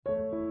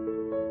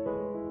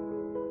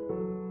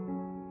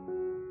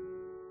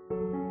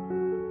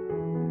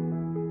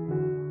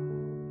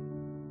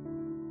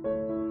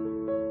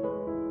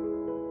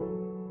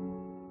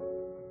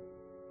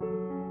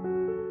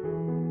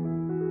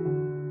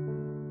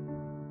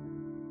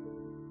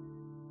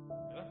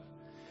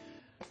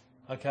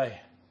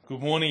Okay, good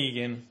morning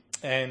again,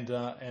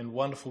 and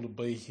wonderful to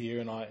be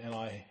here. And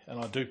I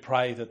do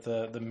pray that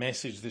the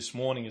message this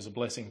morning is a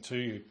blessing to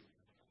you.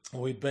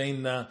 We've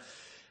decided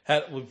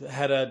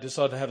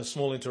to have a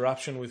small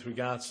interruption with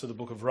regards to the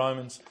Book of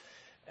Romans,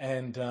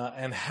 and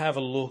have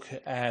a look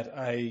at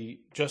a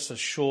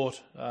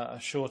short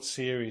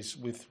series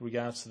with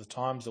regards to the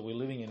times that we're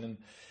living in.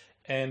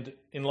 And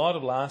in light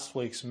of last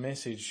week's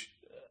message,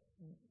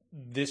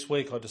 this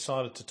week I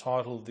decided to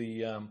title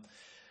the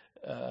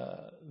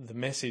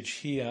message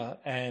here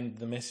and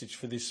the message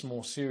for this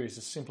small series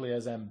is simply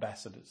as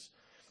ambassadors.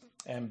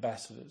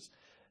 Ambassadors.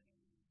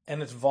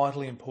 And it's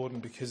vitally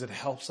important because it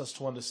helps us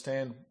to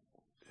understand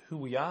who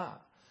we are,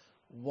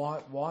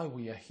 why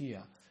we are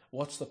here,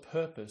 what's the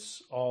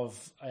purpose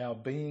of our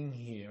being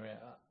here,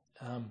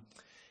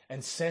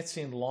 and sets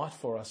in light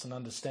for us an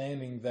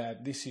understanding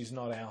that this is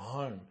not our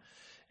home.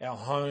 Our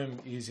home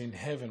is in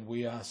heaven.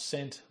 We are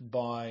sent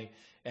by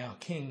our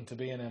King to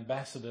be an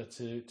ambassador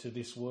to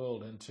this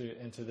world and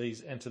to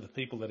the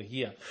people that are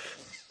here.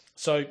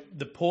 So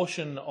the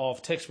portion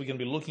of text we're going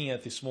to be looking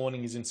at this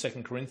morning is in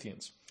 2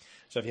 Corinthians.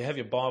 So if you have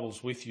your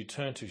Bibles with you,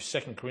 turn to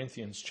 2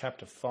 Corinthians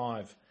chapter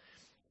 5,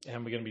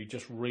 and we're going to be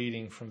just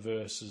reading from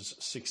verses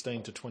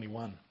 16 to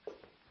 21.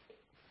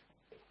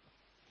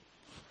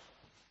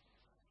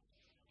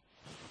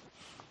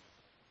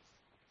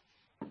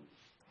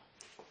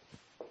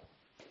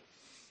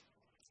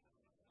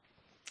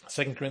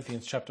 Second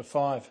Corinthians chapter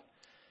 5,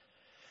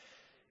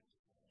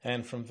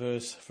 and from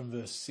verse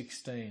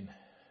 16.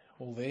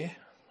 All there?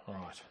 All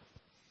right.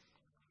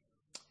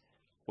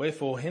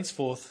 Wherefore,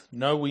 henceforth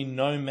know we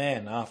no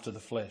man after the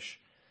flesh.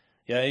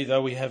 Yea,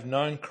 though we have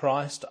known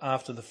Christ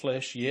after the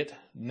flesh, yet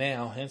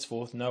now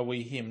henceforth know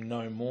we him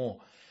no more.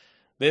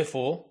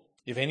 Therefore,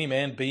 if any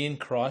man be in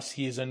Christ,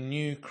 he is a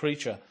new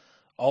creature.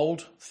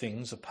 Old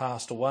things are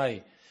passed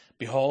away.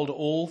 Behold,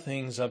 all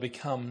things are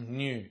become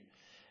new,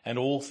 and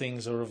all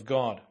things are of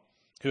God,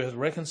 who hath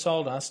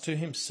reconciled us to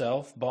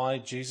himself by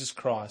Jesus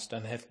Christ,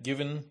 and hath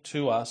given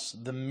to us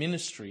the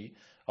ministry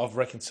of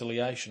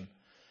reconciliation.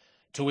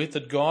 To wit,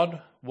 that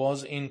God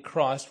was in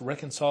Christ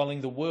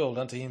reconciling the world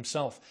unto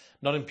himself,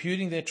 not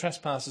imputing their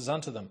trespasses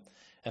unto them,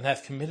 and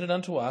hath committed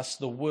unto us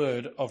the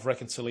word of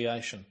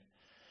reconciliation.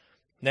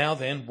 Now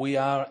then, we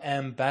are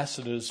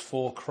ambassadors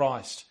for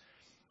Christ,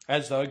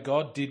 as though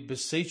God did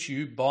beseech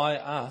you by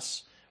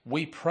us.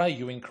 We pray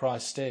you in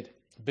Christ's stead,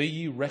 be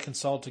ye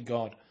reconciled to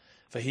God.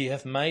 For he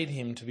hath made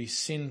him to be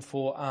sin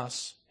for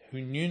us, who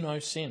knew no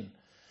sin,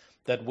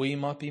 that we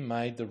might be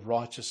made the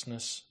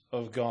righteousness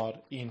of God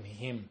in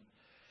him.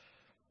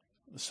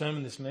 The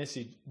sermon, this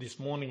message this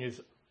morning is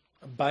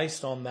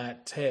based on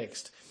that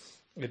text.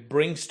 It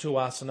brings to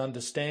us an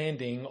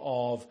understanding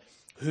of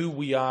who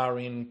we are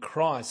in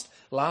Christ.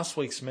 Last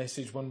week's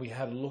message, when we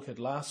had a look at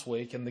last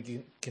week and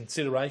the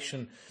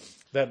consideration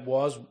that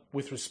was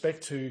with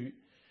respect to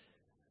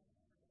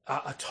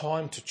a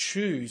time to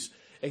choose,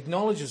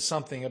 acknowledges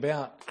something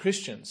about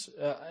Christians,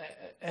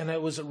 and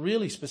it was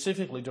really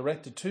specifically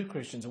directed to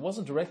Christians. It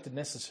wasn't directed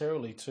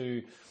necessarily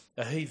to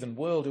a heathen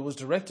world. It was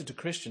directed to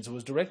Christians. It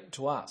was directed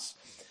to us.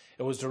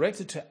 It was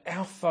directed to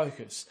our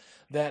focus,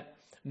 that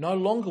no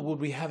longer would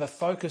we have a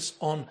focus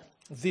on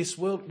this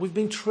world. We've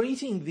been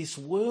treating this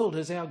world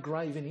as our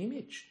graven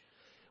image.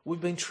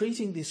 We've been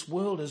treating this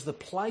world as the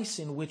place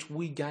in which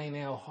we gain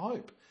our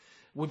hope.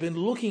 We've been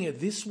looking at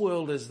this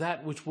world as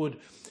that which would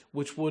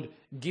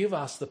give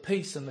us the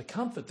peace and the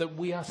comfort that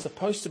we are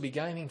supposed to be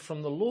gaining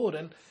from the Lord.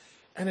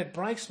 And it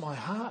breaks my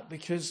heart,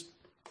 because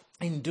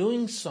in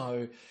doing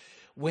so,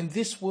 when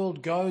this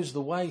world goes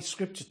the way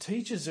Scripture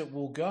teaches it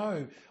will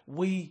go,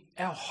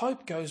 our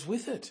hope goes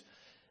with it.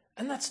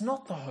 And that's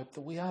not the hope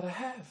that we are to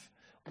have.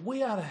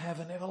 We are to have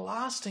an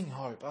everlasting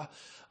hope, a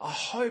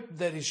hope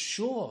that is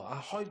sure, a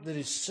hope that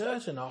is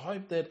certain, a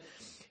hope that,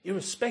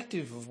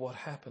 irrespective of what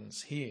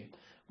happens here,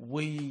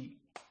 we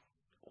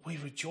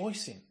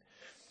rejoice in.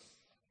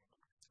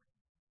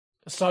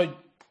 So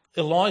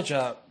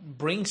Elijah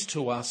brings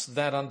to us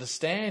that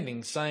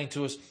understanding, saying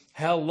to us,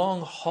 how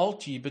long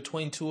halt ye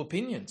between two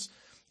opinions?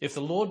 If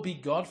the Lord be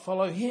God,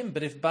 follow him.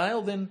 But if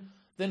Baal,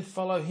 then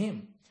follow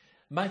him.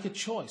 Make a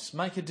choice,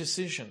 make a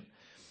decision.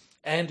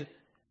 And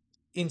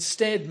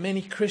instead,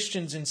 many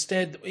Christians,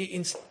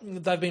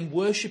 they've been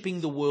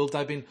worshipping the world.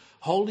 They've been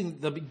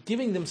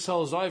giving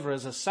themselves over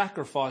as a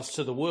sacrifice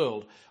to the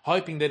world,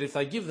 hoping that if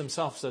they give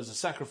themselves as a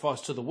sacrifice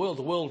to the world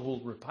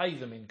will repay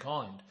them in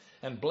kind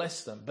and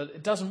bless them. But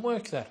it doesn't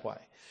work that way.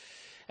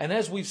 And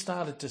as we've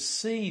started to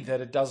see that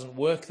it doesn't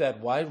work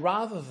that way,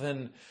 rather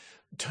than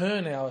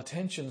turn our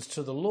attentions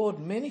to the Lord,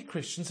 many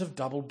Christians have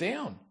doubled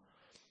down.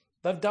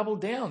 They've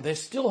doubled down. They're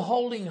still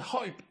holding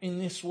hope in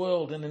this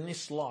world and in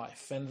this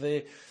life.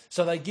 And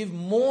so they give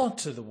more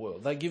to the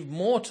world. They give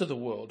more to the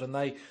world, and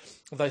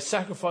they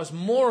sacrifice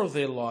more of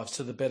their lives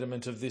to the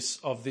betterment of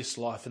this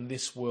life and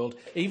this world,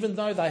 even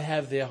though they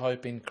have their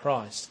hope in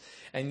Christ.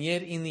 And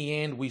yet in the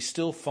end, we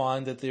still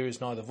find that there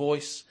is neither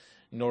voice,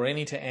 nor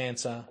any to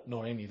answer,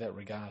 nor any that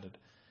regarded.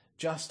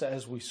 Just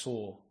as we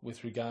saw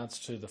with regards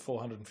to the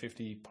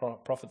 450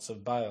 prophets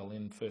of Baal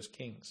in 1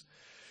 Kings.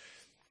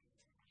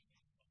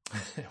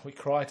 We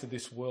cry to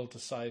this world to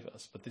save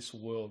us, but this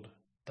world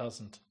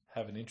doesn't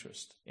have an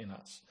interest in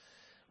us.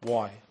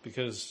 Why?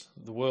 Because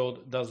the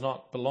world does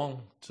not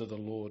belong to the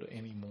Lord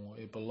anymore.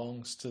 It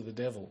belongs to the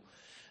devil.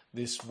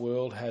 This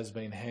world has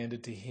been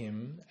handed to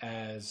him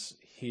as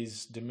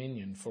his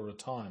dominion for a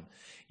time.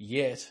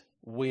 Yet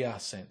we are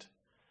sent.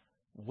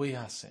 We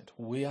are sent.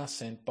 We are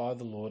sent by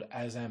the Lord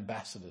as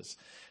ambassadors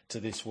to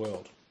this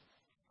world.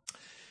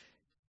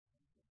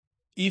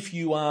 If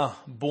you are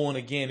born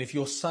again, if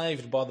you're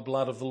saved by the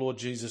blood of the Lord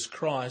Jesus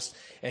Christ,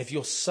 and if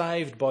you're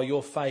saved by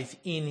your faith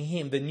in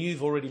him, then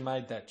you've already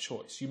made that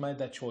choice. You made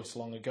that choice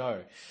long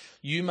ago.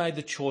 You made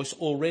the choice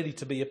already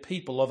to be a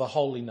people of a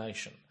holy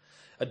nation,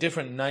 a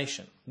different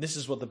nation. This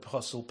is what the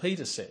Apostle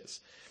Peter says.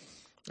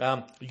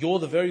 You're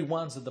the very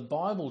ones that the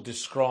Bible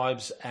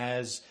describes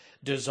as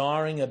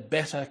desiring a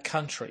better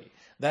country,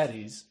 that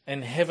is,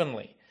 and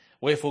heavenly.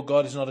 Wherefore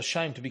God is not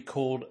ashamed to be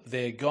called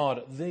their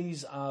God.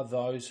 These are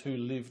those who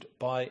lived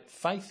by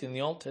faith in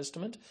the Old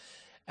Testament,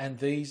 and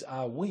these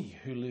are we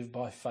who live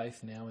by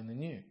faith now in the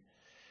New.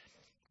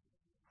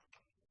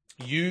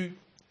 You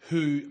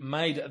who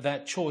made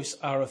that choice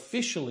are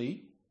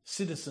officially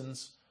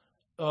citizens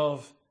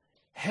of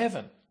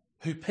heaven,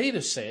 who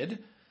Peter said,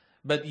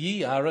 but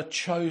ye are a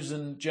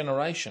chosen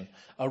generation,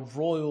 a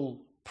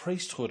royal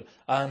priesthood,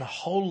 an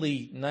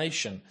holy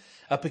nation,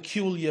 a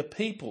peculiar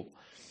people,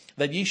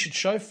 that ye should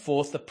show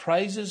forth the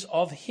praises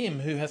of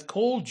him who hath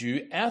called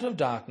you out of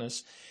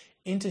darkness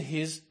into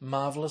his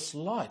marvellous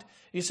light.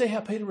 You see how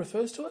Peter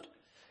refers to it?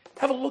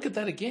 Have a look at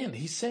that again.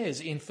 He says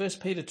in 1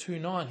 Peter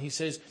 2:9, he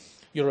says,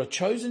 you're a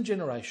chosen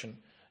generation,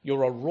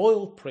 you're a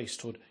royal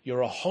priesthood,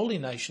 you're a holy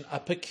nation, a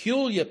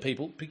peculiar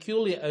people,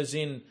 peculiar as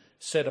in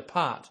set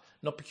apart,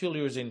 not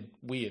peculiar as in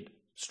weird,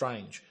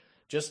 strange,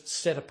 just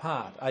set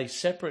apart, a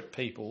separate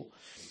people,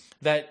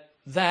 that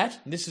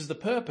this is the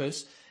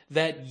purpose,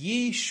 that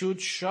ye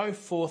should show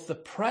forth the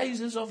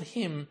praises of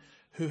him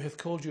who hath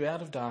called you out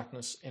of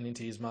darkness and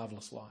into his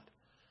marvellous light.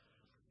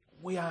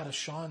 We are to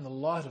shine the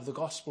light of the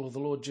gospel of the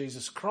Lord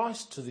Jesus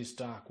Christ to this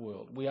dark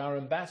world. We are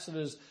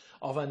ambassadors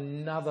of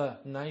another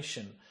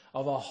nation,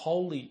 of a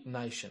holy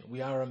nation.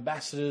 We are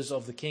ambassadors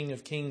of the King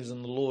of Kings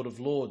and the Lord of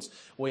Lords.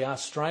 We are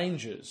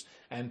strangers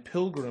and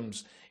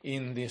pilgrims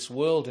in this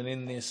world and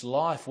in this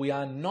life. We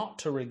are not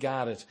to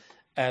regard it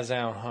as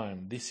our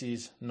home. This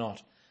is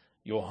not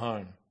your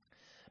home.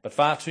 But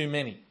far too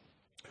many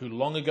who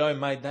long ago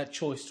made that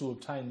choice to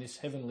obtain this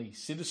heavenly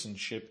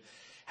citizenship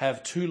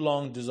have too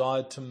long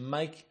desired to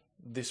make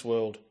this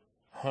world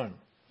home.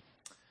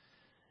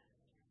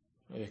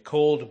 We're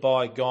called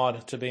by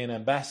God to be an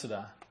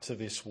ambassador to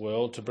this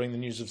world, to bring the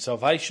news of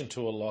salvation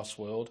to a lost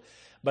world,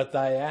 but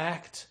they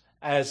act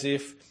as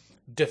if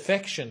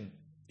defection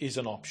is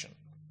an option.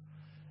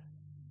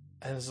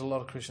 And there's a lot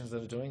of Christians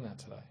that are doing that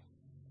today.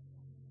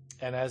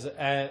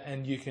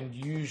 And you can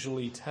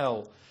usually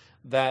tell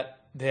that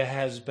there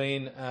has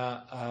been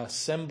a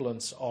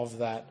semblance of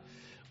that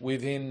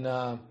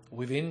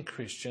within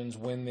Christians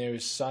when there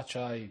is such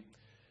not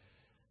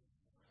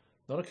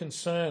a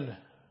concern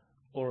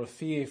or a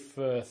fear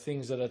for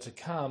things that are to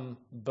come,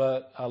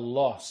 but a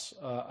loss,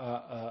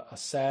 a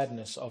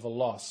sadness of a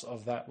loss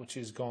of that which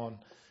is gone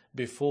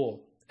before.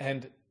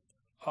 And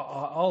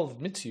I'll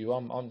admit to you,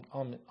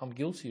 I'm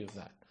guilty of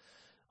that.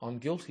 I'm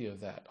guilty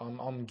of that.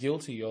 I'm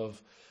guilty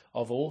of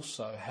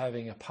also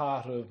having a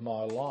part of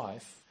my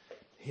life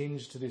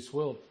hinged to this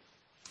world.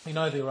 You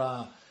know, there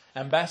are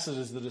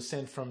ambassadors that are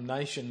sent from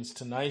nations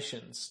to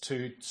nations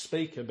to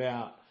speak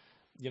about,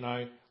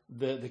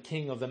 the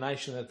king of the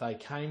nation that they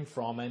came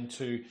from, and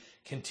to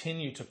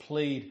continue to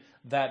plead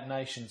that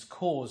nation's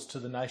cause to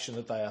the nation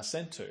that they are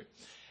sent to.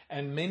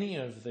 And many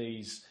of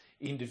these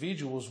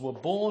individuals were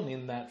born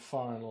in that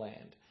foreign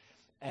land,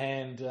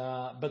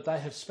 but they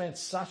have spent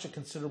such a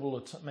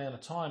considerable amount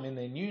of time in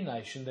their new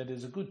nation that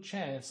there's a good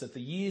chance that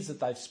the years that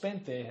they've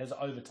spent there has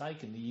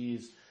overtaken the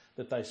years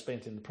that they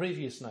spent in the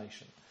previous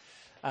nation.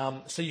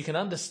 So you can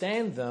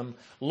understand them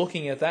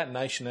looking at that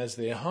nation as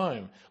their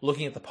home,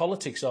 looking at the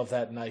politics of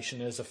that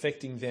nation as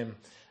affecting them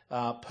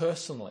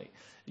personally.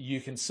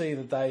 You can see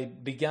that they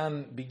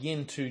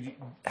begin to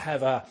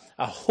have a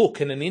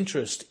hook and an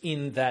interest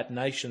in that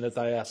nation that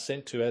they are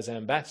sent to as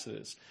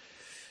ambassadors.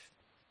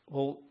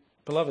 Well,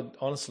 beloved,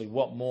 honestly,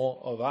 what more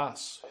of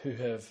us who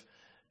have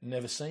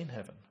never seen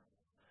heaven?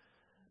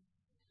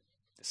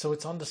 So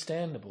it's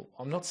understandable.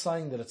 I'm not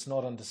saying that it's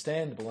not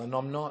understandable,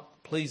 and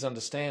please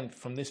understand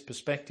from this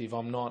perspective,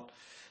 I'm not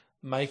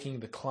making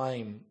the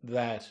claim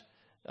that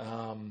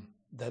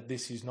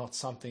this is not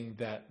something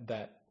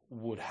that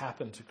would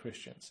happen to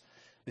Christians.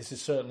 This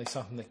is certainly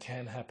something that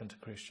can happen to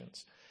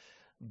Christians.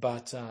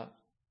 But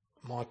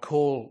my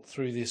call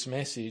through this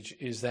message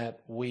is that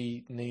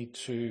we need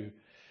to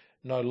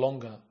no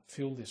longer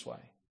feel this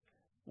way.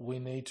 We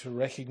need to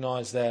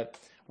recognise that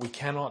we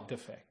cannot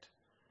defect.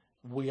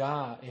 We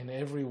are in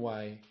every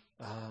way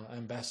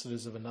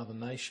ambassadors of another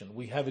nation.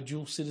 We have a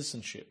dual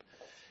citizenship.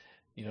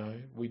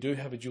 We do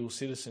have a dual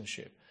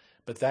citizenship,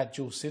 but that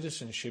dual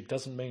citizenship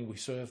doesn't mean we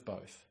serve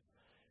both.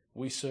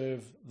 We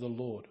serve the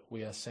Lord.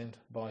 We are sent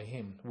by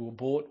him. We were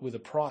bought with a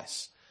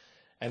price.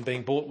 And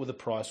being bought with a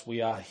price,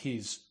 we are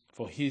his,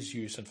 for his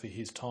use and for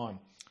his time.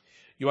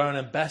 You are an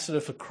ambassador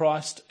for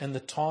Christ, and the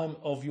time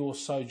of your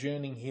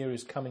sojourning here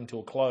is coming to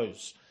a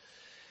close.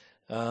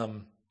 But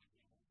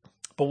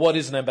what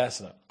is an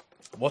ambassador?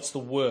 What's the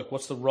work?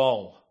 What's the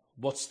role?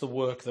 What's the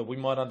work that we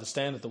might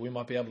understand it, that we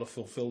might be able to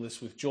fulfill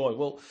this with joy?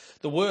 Well,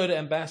 the word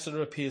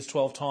ambassador appears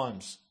 12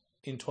 times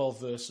in 12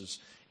 verses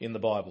in the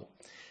Bible.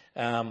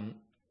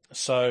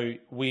 So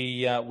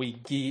we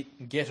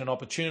get an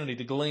opportunity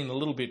to glean a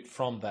little bit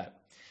from that.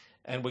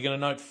 And we're going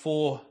to note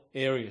 4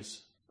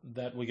 areas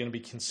that we're going to be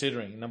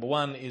considering. Number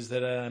 1 is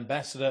that an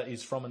ambassador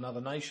is from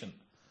another nation.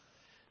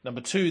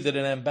 Number 2, that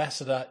an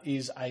ambassador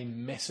is a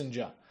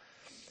messenger.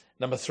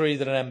 Number 3,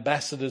 that an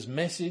ambassador's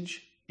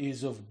message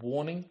is of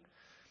warning.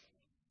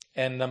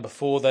 And number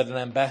 4, that an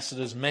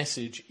ambassador's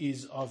message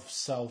is of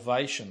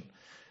salvation.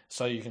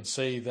 So you can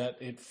see that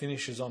it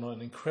finishes on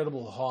an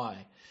incredible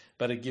high,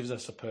 but it gives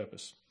us a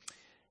purpose.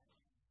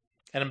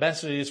 An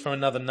ambassador is from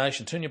another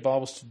nation. Turn your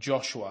Bibles to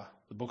Joshua,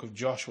 the book of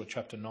Joshua,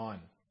 chapter 9.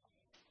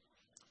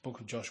 Book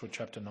of Joshua,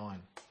 chapter 9.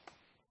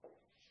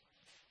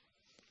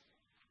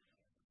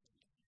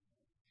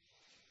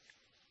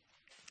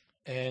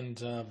 And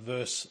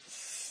verse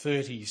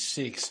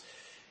 36.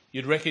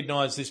 You'd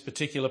recognise this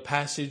particular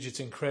passage. It's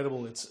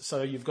incredible.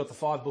 So you've got the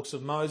 5 books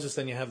of Moses,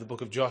 then you have the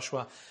book of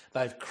Joshua.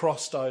 They've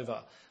crossed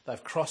over.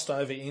 They've crossed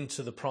over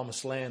into the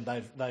promised land.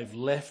 They've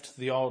left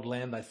the old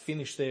land. They've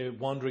finished their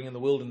wandering in the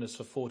wilderness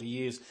for 40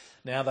 years.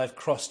 Now they've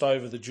crossed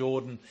over the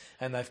Jordan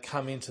and they've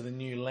come into the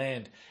new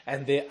land.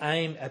 And their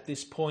aim at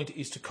this point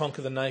is to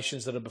conquer the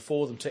nations that are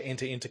before them, to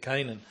enter into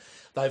Canaan.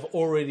 They've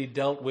already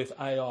dealt with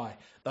Ai.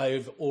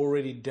 They've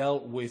already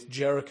dealt with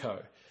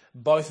Jericho.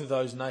 Both of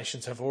those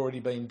nations have already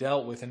been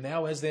dealt with. And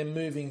now as they're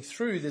moving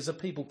through, there's a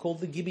people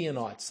called the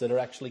Gibeonites that are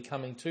actually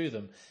coming to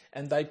them.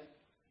 And they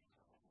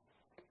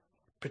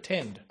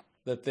pretend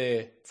that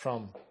they're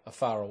from a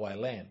faraway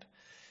land.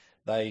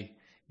 They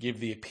give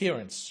the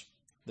appearance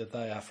that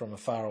they are from a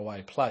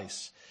faraway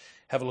place.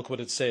 Have a look what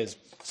it says.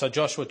 So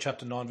Joshua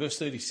chapter 9, verse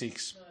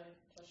 36. No,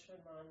 Joshua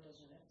 9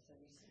 doesn't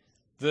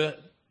have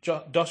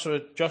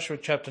 36. Joshua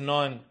chapter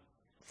 9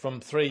 from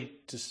 3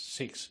 to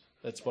 6.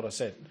 That's what I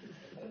said.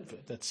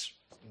 That's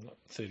not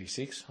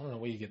 36. I don't know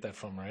where you get that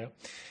from, Mario.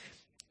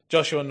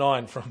 Joshua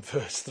 9 from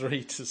verse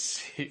 3 to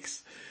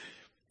 6.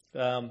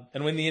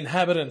 And when the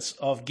inhabitants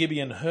of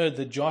Gibeon heard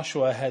that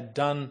Joshua had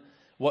done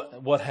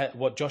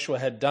what Joshua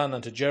had done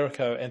unto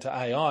Jericho and to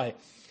Ai,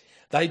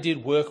 they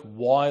did work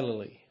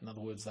wilily. In other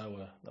words, they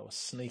were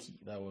sneaky.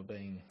 They were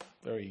being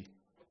very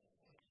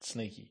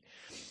sneaky.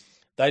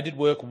 They did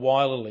work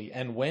wilily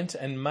and went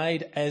and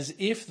made as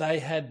if they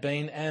had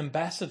been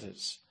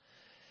ambassadors,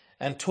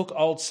 and took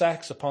old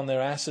sacks upon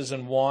their asses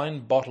and wine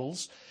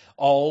bottles,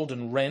 old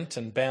and rent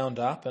and bound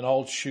up, and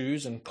old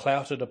shoes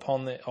clouted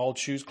upon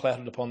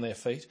their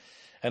feet,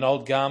 and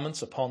old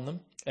garments upon them,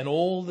 and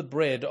all the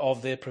bread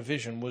of their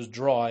provision was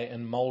dry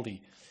and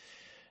mouldy.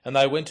 And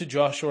they went to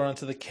Joshua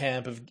unto the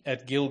camp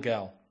at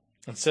Gilgal,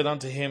 and said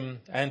unto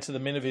him and to the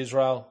men of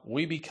Israel,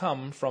 We be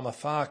come from a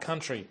far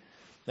country.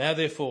 Now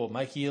therefore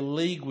make ye a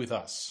league with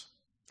us.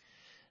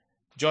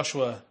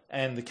 Joshua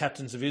and the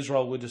captains of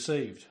Israel were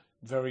deceived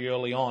very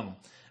early on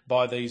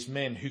by these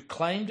men who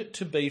claimed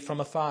to be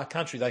from a far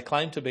country. They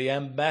claimed to be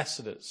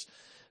ambassadors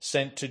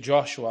sent to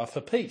Joshua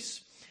for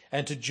peace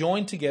and to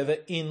join together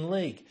in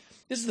league.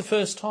 This is the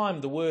first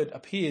time the word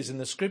appears in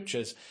the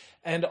scriptures.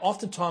 And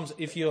oftentimes,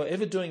 if you're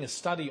ever doing a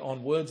study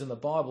on words in the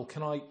Bible,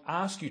 can I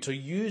ask you to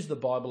use the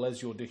Bible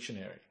as your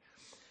dictionary?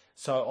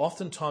 So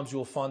oftentimes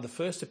you'll find the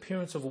first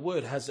appearance of a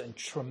word has a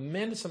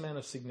tremendous amount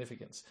of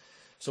significance.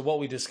 So what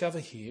we discover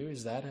here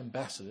is that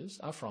ambassadors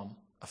are from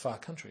a far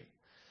country.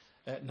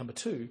 Number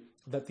 2,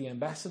 that the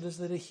ambassadors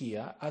that are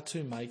here are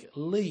to make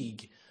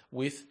league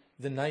with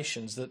the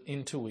nations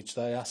into which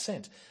they are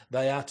sent.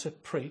 They are to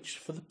preach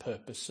for the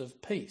purpose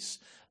of peace.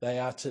 They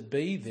are to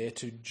be there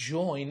to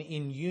join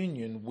in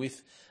union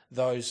with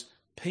those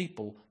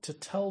people to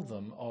tell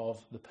them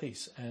of the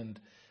peace and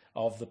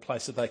of the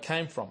place that they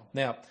came from.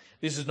 Now,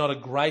 this is not a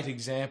great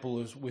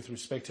example with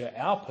respect to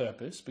our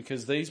purpose,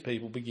 because these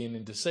people begin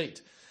in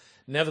deceit.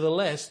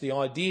 Nevertheless, the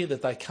idea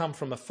that they come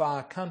from a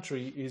far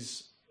country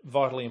is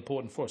vitally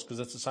important for us, because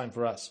that's the same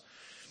for us.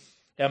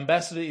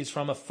 Ambassador is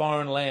from a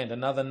foreign land,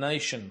 another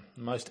nation.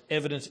 Most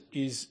evident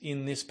is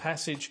in this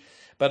passage,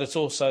 but it's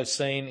also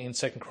seen in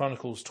 2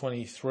 Chronicles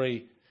 32.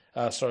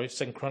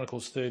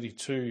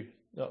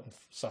 I'm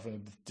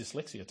suffering with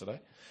dyslexia today.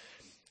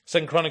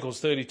 2 Chronicles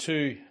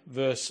 32,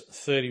 verse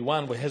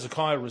 31, where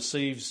Hezekiah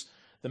receives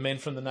the men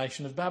from the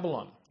nation of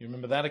Babylon. You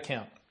remember that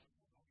account?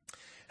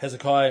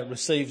 Hezekiah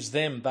receives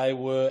them. They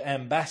were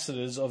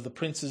ambassadors of the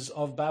princes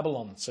of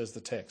Babylon, says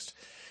the text.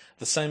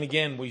 The same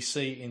again we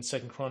see in 2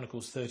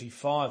 Chronicles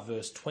 35,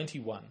 verse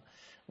 21,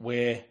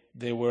 where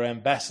there were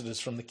ambassadors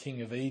from the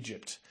king of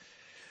Egypt.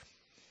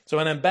 So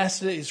an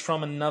ambassador is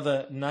from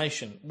another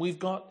nation. We've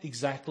got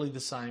exactly the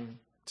same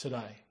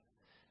today.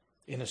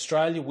 In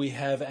Australia, we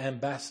have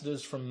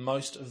ambassadors from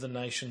most of the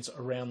nations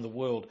around the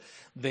world.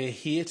 They're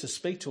here to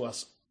speak to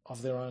us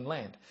of their own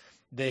land.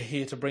 They're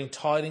here to bring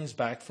tidings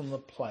back from the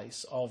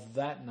place of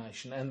that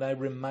nation, and they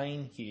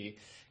remain here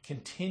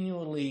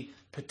continually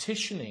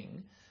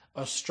petitioning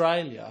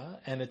Australia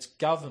and its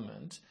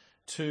government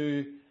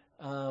to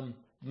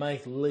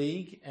make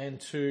league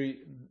and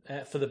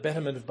for the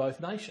betterment of both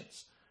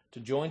nations, to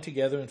join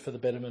together and for the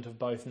betterment of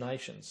both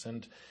nations.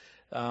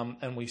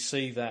 And we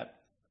see that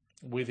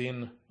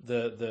within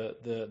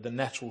the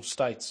natural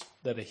states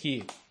that are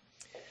here.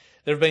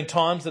 There have been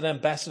times that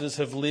ambassadors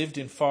have lived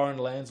in foreign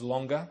lands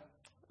longer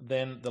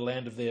than the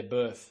land of their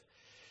birth.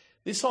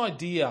 This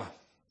idea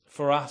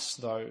for us,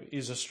 though,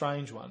 is a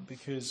strange one,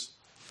 because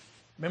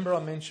remember I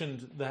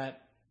mentioned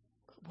that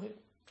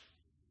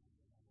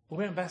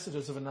we're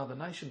ambassadors of another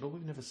nation, but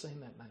we've never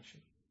seen that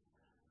nation.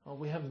 Oh,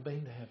 we haven't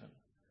been to heaven.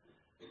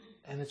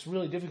 And it's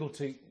really difficult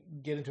to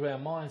get into our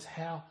minds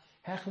how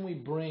can we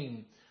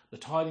bring the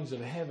tidings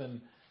of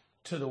heaven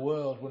to the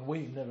world when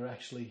we've never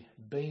actually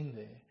been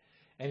there.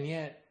 And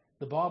yet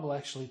the Bible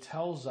actually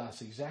tells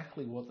us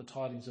exactly what the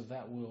tidings of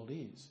that world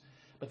is.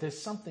 But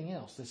there's something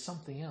else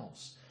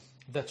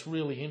that's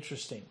really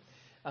interesting.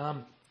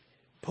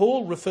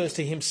 Paul refers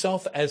to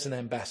himself as an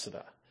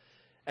ambassador.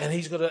 And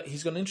he's got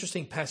an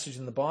interesting passage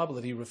in the Bible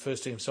that he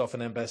refers to himself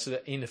an ambassador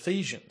in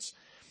Ephesians.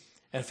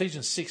 And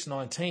Ephesians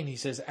 6:19, he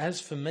says,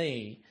 "As for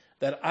me,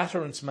 that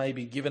utterance may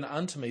be given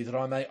unto me, that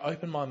I may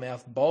open my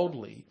mouth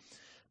boldly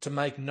to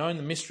make known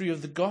the mystery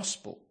of the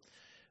gospel,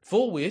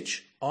 for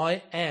which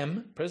I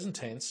am," present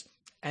tense,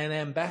 "an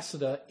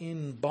ambassador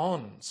in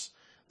bonds,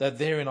 that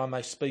therein I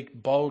may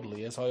speak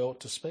boldly as I ought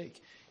to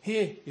speak."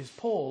 Here is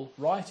Paul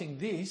writing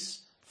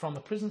this from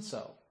a prison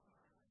cell.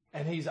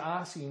 And he's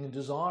asking and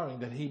desiring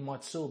that he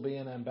might still be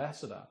an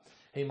ambassador.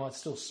 He might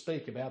still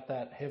speak about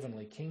that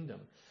heavenly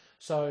kingdom.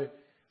 So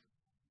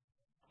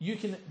you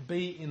can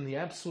be in the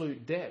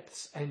absolute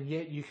depths, and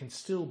yet you can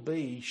still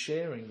be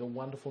sharing the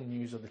wonderful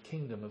news of the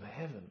kingdom of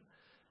heaven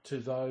to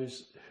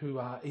those who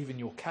are even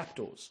your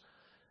captors.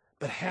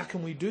 But how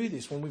can we do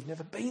this when we've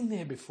never been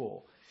there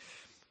before?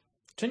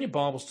 Turn your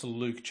Bibles to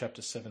Luke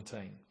chapter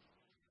 17.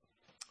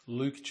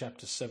 Luke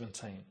chapter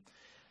 17.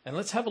 And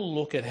let's have a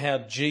look at how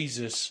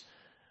Jesus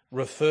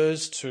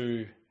refers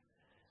to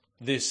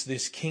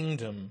this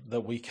kingdom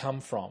that we come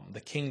from,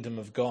 the kingdom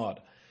of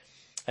God.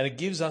 And it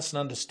gives us an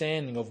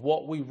understanding of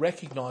what we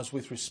recognize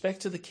with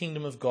respect to the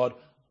kingdom of God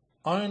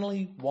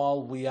only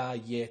while we are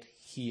yet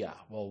here,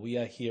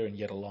 and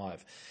yet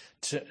alive.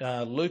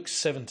 Luke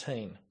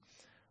 17.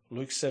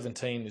 Luke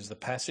 17 is the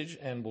passage,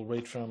 and we'll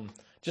read from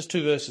just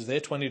 2 verses there,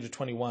 20 to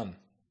 21.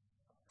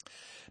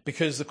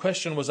 Because the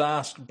question was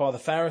asked by the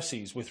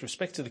Pharisees with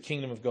respect to the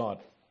kingdom of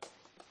God.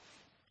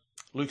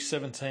 Luke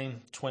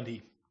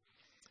 17:20.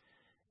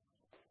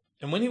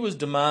 "And when he was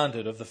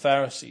demanded of the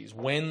Pharisees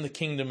when the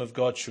kingdom of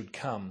God should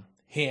come,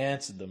 he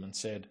answered them and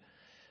said,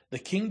 The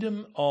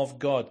kingdom of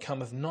God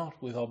cometh not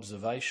with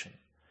observation,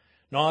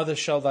 neither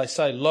shall they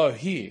say, Lo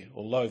here,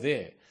 or Lo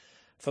there.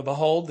 For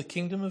behold, the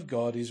kingdom of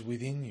God is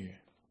within you."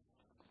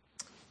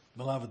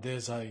 Beloved,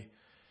 there's a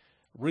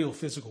real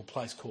physical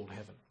place called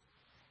heaven.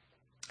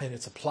 And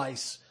it's a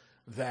place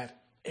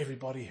that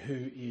everybody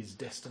who is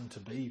destined to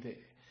be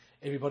there,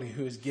 everybody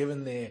who has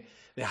given their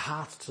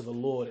hearts to the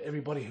Lord,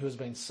 everybody who has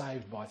been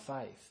saved by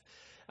faith,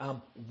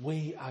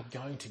 we are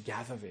going to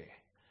gather there.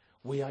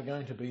 We are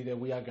going to be there.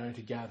 We are going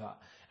to gather.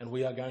 And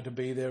we are going to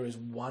be there as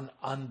one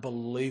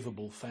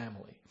unbelievable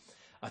family.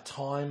 A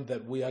time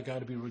that we are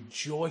going to be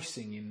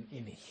rejoicing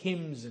in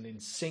hymns and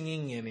in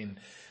singing and in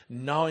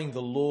knowing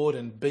the Lord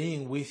and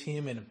being with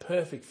him in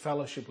perfect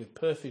fellowship with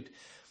perfect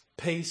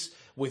peace,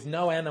 with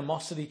no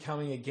animosity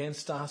coming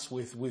against us,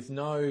 with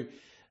no...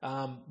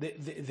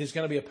 there's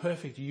going to be a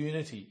perfect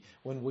unity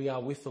when we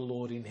are with the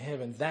Lord in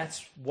heaven.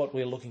 That's what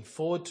we're looking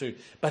forward to.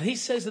 But he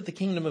says that the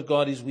kingdom of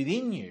God is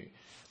within you.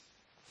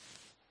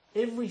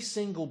 Every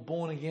single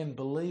born-again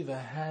believer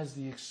has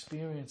the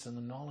experience and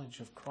the knowledge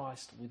of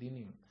Christ within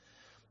him.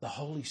 The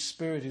Holy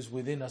Spirit is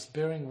within us,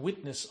 bearing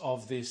witness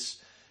of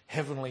this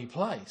heavenly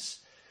place.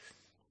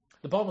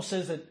 The Bible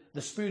says that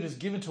the Spirit is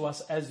given to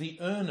us as the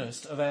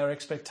earnest of our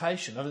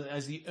expectation,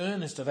 as the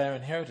earnest of our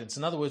inheritance.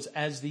 In other words,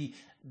 as the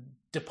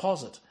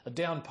deposit, a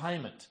down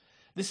payment.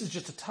 This is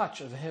just a touch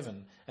of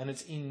heaven, and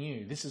it's in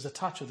you. This is a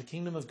touch of the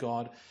kingdom of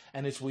God,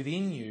 and it's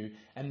within you,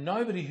 and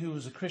nobody who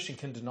is a Christian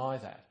can deny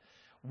that.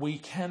 We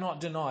cannot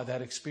deny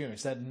that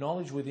experience, that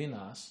knowledge within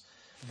us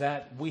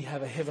that we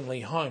have a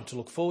heavenly home to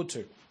look forward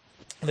to.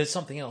 And there's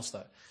something else,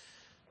 though.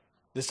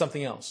 There's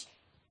something else.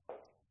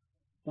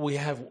 We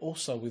have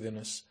also within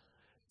us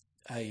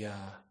a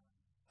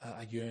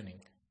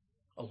yearning,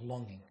 a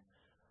longing.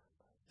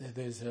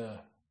 There's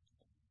a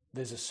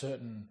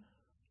certain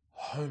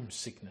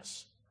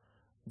homesickness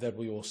that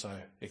we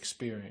also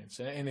experience.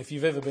 And if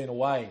you've ever been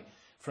away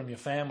from your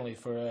family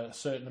for a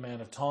certain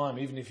amount of time,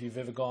 even if you've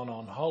ever gone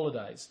on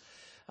holidays,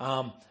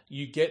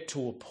 you get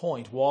to a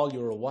point while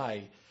you're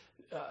away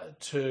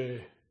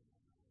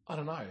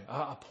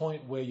a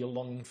point where you're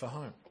longing for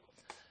home,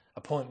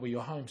 a point where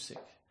you're homesick.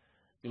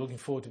 You're looking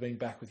forward to being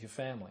back with your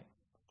family.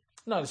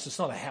 Notice it's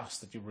not a house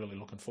that you're really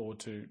looking forward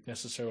to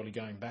necessarily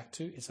going back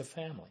to. It's a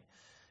family.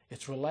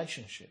 It's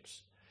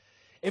relationships.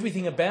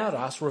 Everything about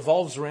us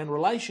revolves around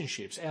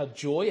relationships. Our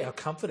joy, our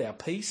comfort, our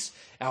peace,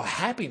 our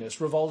happiness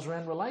revolves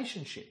around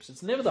relationships.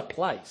 It's never the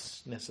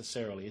place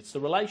necessarily. It's the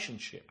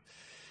relationship.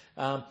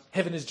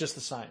 Heaven is just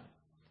the same.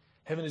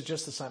 Heaven is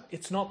just the same.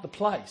 It's not the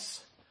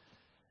place.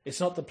 It's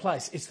not the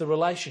place. It's the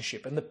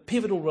relationship. And the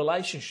pivotal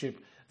relationship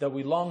that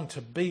we long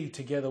to be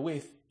together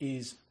with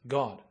is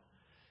God.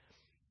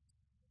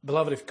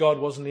 Beloved, if God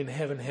wasn't in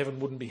heaven, heaven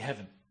wouldn't be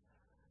heaven.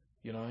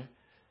 You know?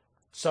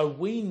 So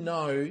we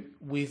know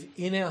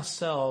within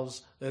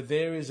ourselves that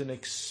there is an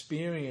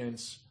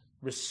experience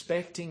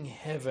respecting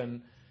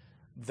heaven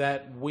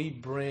that we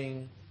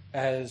bring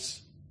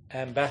as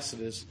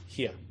ambassadors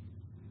here.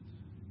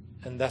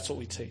 And that's what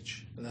we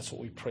teach, and that's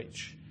what we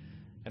preach.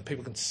 And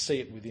people can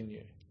see it within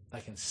you. They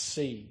can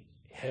see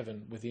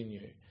heaven within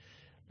you.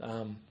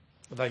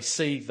 They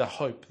see the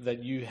hope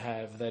that you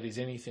have that is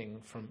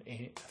anything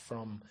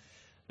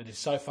that is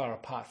so far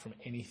apart from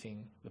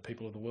anything the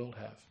people of the world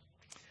have.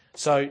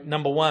 So,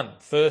 number one,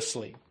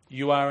 firstly,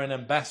 you are an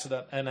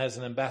ambassador, and as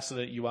an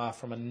ambassador, you are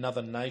from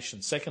another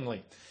nation.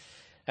 Secondly,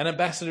 an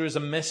ambassador is a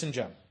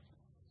messenger.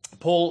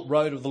 Paul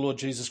wrote of the Lord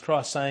Jesus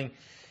Christ, saying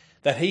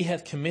that he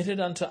hath committed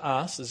unto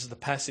us, this is the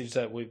passage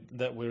that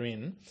we're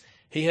in,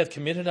 he hath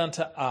committed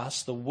unto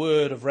us the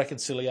word of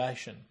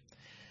reconciliation.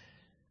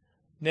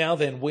 Now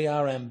then, we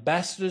are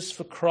ambassadors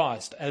for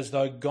Christ, as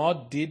though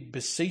God did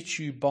beseech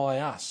you by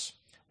us.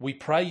 We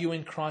pray you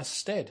in Christ's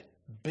stead,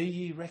 be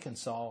ye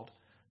reconciled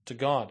to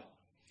God.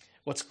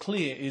 What's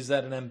clear is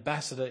that an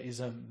ambassador is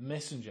a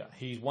messenger.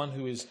 He's one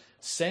who is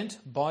sent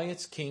by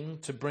its king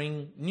to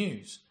bring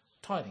news,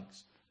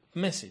 tidings, a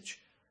message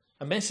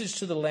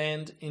to the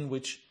land in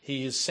which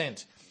he is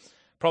sent.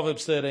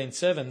 Proverbs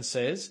 13:7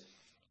 says,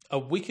 a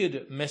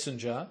wicked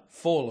messenger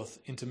falleth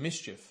into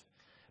mischief,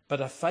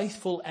 but a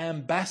faithful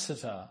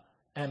ambassador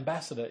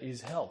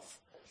is health.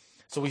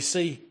 So we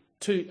see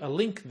a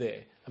link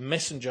there. A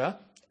messenger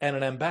and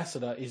an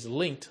ambassador is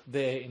linked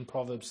there in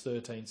Proverbs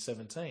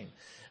 13:17.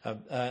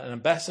 An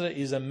ambassador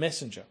is a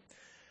messenger.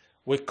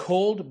 We're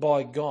called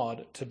by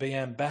God to be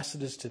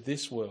ambassadors to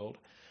this world,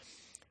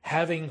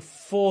 having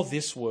for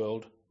this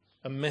world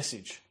a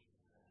message.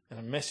 And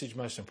a message,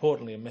 most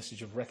importantly, a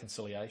message of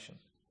reconciliation.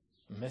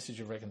 A message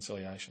of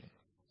reconciliation.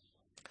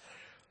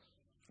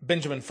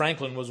 Benjamin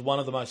Franklin was one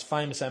of the most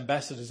famous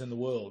ambassadors in the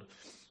world.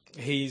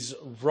 His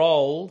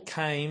role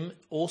came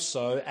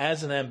also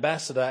as an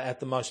ambassador at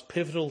the most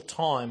pivotal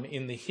time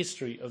in the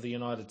history of the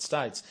United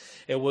States.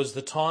 It was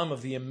the time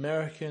of the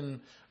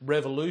American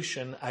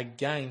Revolution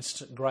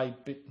against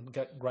Great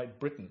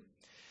Britain.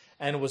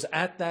 And it was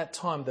at that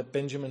time that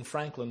Benjamin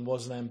Franklin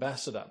was an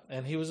ambassador.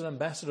 And he was an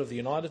ambassador of the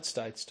United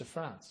States to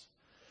France.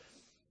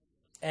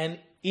 And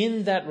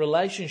in that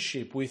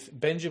relationship with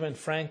Benjamin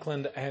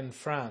Franklin and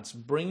France,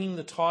 bringing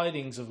the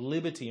tidings of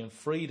liberty and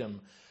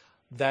freedom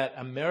that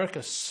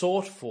America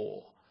sought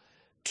for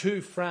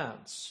to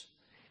France,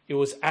 it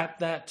was at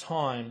that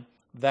time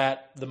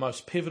that the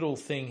most pivotal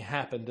thing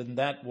happened, and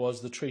that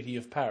was the Treaty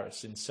of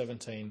Paris in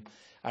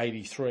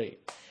 1783.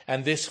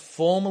 And this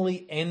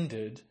formally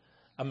ended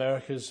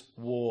America's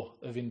War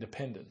of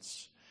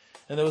Independence.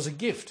 And there was a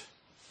gift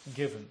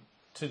given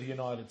to the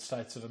United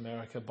States of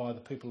America by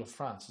the people of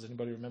France. Does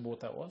anybody remember what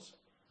that was?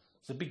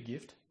 It's a big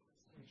gift.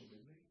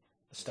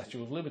 The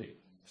Statue of Liberty.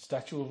 The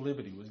Statue of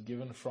Liberty was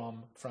given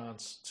from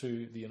France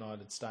to the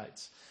United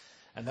States.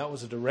 And that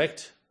was a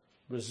direct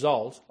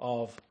result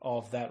of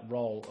that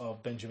role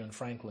of Benjamin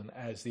Franklin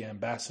as the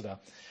ambassador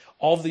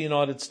of the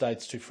United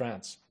States to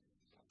France.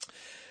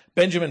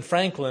 Benjamin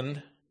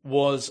Franklin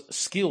was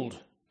skilled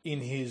in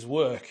his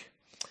work,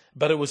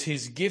 but it was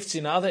his gifts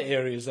in other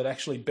areas that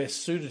actually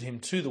best suited him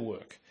to the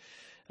work.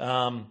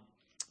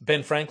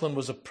 Ben Franklin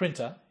was a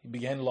printer. He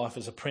began life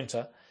as a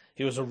printer.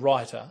 He was a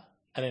writer,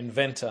 an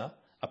inventor,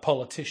 a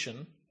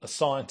politician, a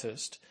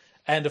scientist,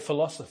 and a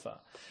philosopher.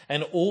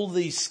 And all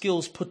these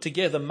skills put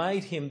together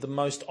made him the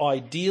most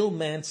ideal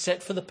man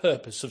set for the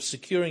purpose of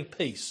securing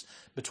peace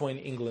between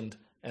England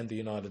and the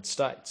United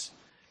States.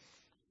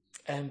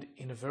 And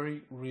in a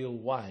very real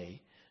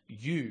way,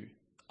 you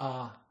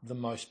are the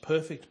most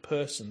perfect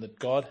person that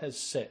God has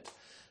set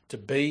to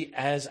be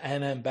as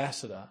an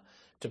ambassador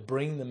to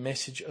bring the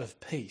message of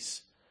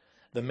peace,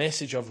 the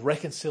message of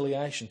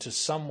reconciliation to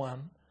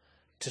someone,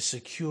 to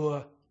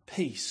secure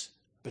peace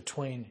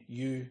between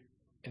you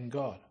and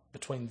God,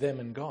 between them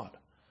and God.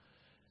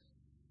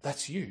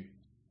 That's you.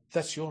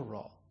 That's your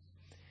role.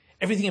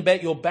 Everything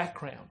about your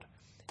background,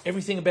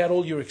 everything about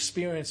all your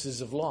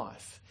experiences of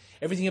life,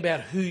 everything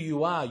about who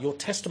you are, your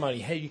testimony,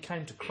 how you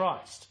came to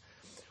Christ,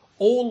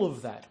 all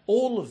of that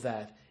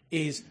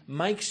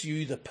makes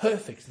you the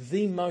perfect,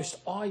 the most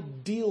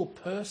ideal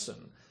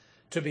person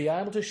to be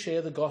able to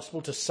share the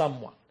gospel to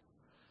someone.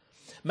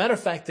 Matter of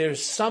fact, there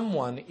is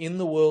someone in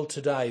the world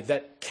today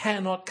that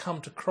cannot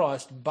come to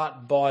Christ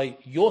but by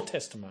your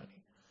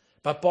testimony,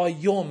 but by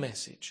your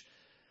message.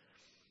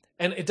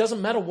 And it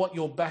doesn't matter what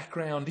your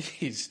background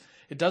is.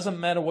 It doesn't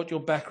matter what your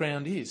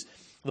background is.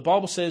 The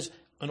Bible says,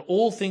 and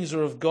all things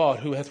are of God,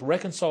 who hath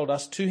reconciled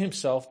us to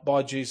himself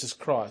by Jesus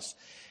Christ,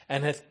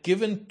 and hath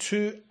given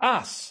to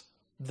us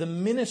the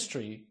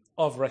ministry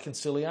of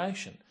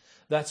reconciliation.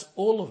 That's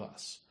all of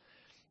us.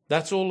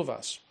 That's all of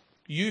us.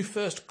 You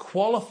first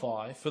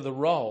qualify for the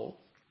role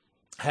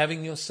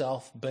having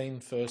yourself been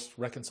first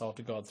reconciled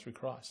to God through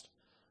Christ.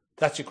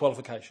 That's your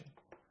qualification.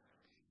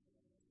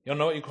 You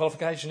know what your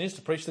qualification is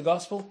to preach the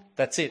gospel?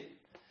 That's it.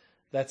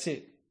 That's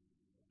it.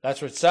 That's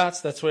where it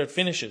starts, that's where it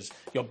finishes.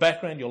 Your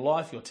background, your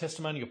life, your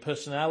testimony, your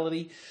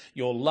personality,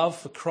 your love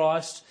for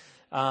Christ,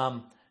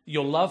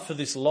 your love for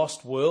this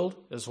lost world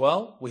as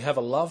well. We have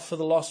a love for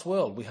the lost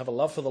world. We have a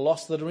love for the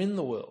lost that are in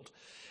the world.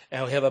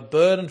 And we have a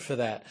burden for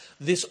that.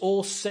 This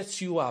all sets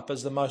you up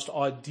as the most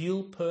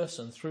ideal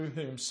person through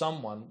whom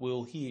someone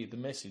will hear the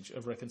message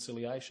of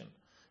reconciliation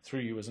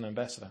through you as an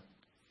ambassador.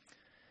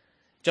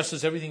 Just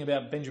as everything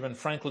about Benjamin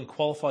Franklin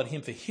qualified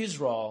him for his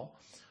role,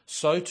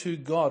 so too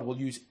God will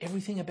use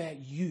everything about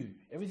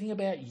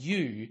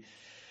you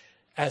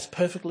as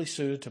perfectly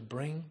suited to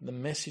bring the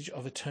message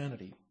of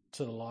eternity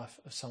to the life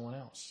of someone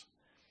else.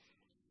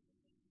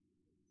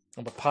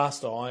 I'm a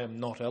pastor, I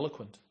am not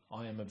eloquent.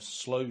 I am of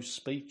slow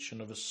speech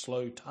and of a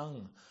slow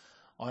tongue.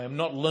 I am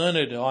not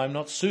learned. I am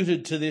not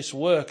suited to this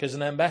work as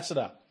an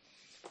ambassador.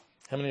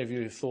 How many of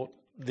you have thought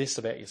this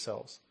about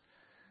yourselves?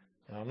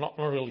 I'm not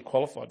really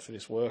qualified for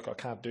this work. I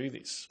can't do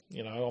this.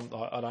 I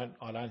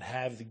don't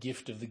have the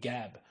gift of the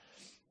gab.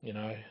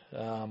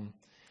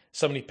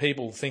 So many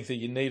people think that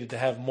you needed to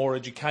have more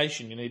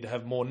education. You need to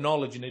have more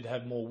knowledge. You need to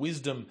have more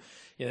wisdom.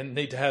 You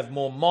need to have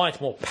more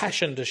might, more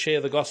passion to share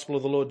the gospel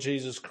of the Lord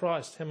Jesus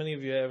Christ. How many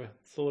of you ever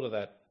thought of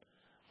that?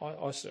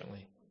 I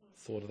certainly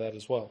thought of that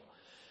as well.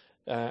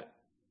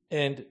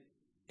 And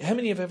how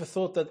many have ever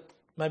thought that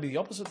maybe the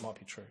opposite might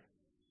be true?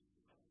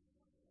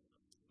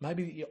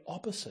 Maybe the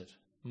opposite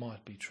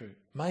might be true.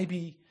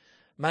 Maybe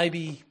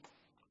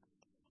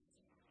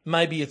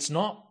it's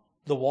not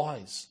the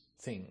wise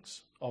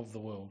things of the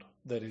world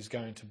that is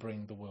going to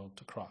bring the world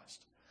to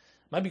Christ.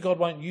 Maybe God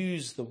won't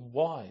use the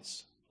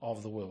wise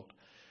of the world.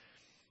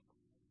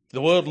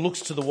 The world looks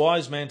to the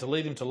wise man to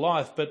lead him to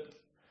life, but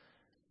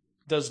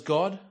does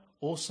God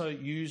also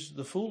use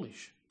the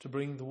foolish to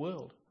bring the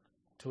world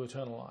to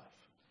eternal life?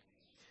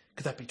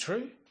 Could that be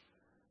true?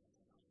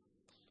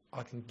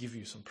 I can give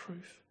you some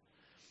proof.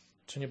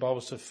 Turn your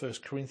Bibles to 1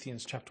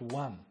 Corinthians chapter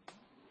 1.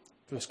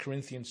 1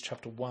 Corinthians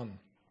chapter 1.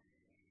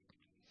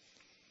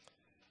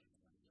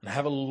 And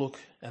have a look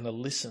and a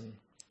listen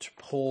to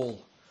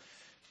Paul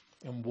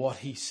and what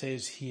he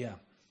says here,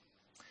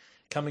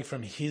 coming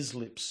from his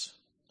lips.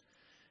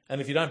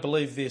 And if you don't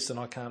believe this, then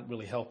I can't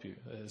really help you.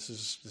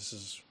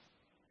 It's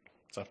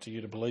up to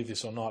you to believe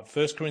this or not.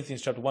 1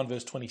 Corinthians chapter 1,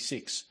 verse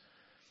 26.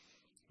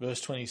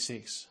 Verse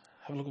 26.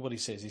 Have a look at what he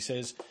says. He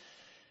says,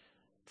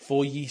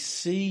 "For ye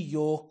see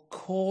your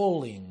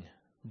calling,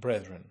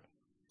 brethren,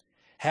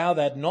 how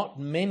that not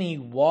many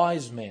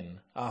wise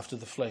men after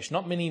the flesh,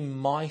 not many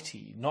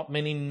mighty, not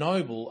many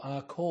noble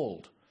are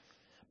called.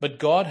 But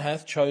God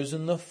hath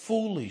chosen the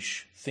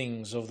foolish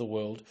things of the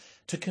world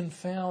to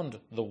confound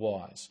the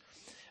wise.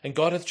 And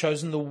God hath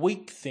chosen the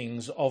weak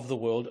things of the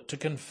world to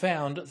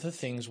confound the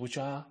things which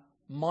are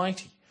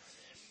mighty.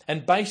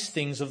 And base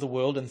things of the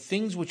world and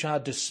things which are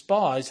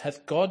despised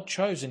hath God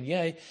chosen,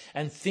 yea,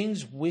 and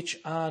things which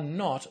are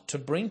not, to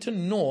bring to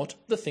naught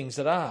the things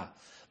that are,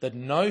 that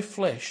no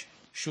flesh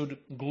should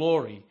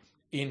glory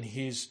in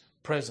his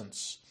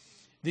presence."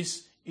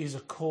 This is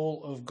a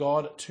call of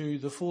God to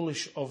the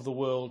foolish of the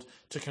world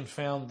to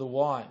confound the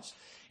wise.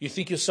 You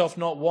think yourself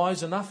not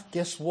wise enough?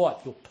 Guess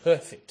what? You're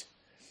perfect.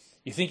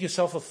 You think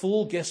yourself a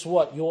fool? Guess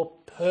what? You're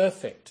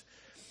perfect.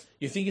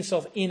 You think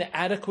yourself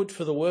inadequate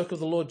for the work of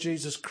the Lord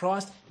Jesus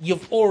Christ?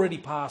 You've already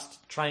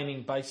passed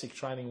training, basic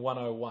training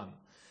 101.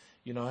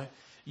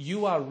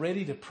 You are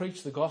ready to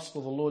preach the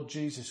gospel of the Lord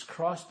Jesus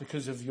Christ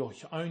because of your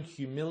own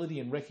humility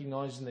and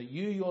recognizing that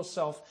you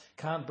yourself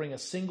can't bring a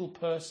single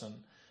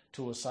person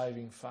to a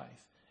saving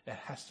faith. It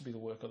has to be the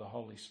work of the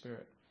Holy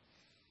Spirit.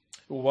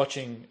 We were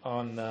watching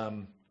on,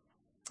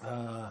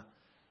 I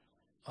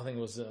think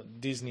it was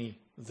Disney,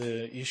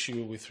 the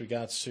issue with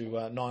regards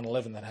to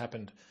 9/11 that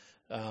happened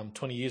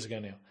 20 years ago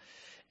now.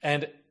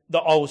 And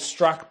I was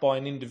struck by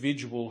an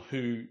individual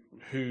who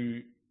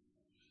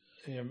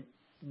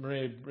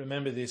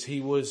remember this, he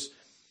was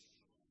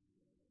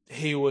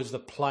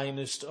the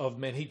plainest of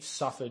men. He'd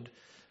suffered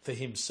for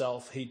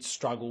himself, he'd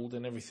struggled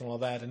and everything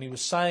like that. And he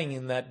was saying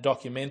in that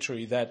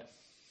documentary that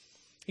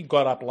he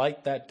got up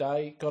late that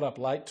day,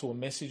 to a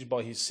message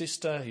by his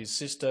sister,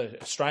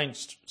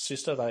 estranged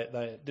sister,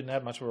 they didn't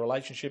have much of a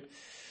relationship,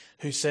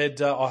 who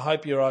said, "I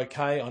hope you're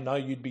okay, I know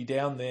you'd be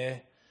down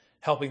there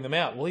helping them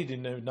out." Well, he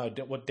didn't even know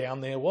what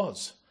down there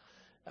was.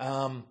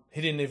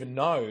 He didn't even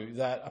know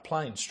that a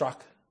plane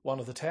struck one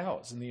of the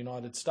towers in the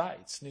United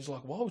States. And he's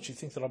like, "Why would you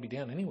think that I'd be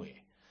down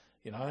anywhere?"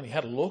 And he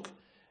had a look,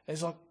 and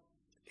he's like,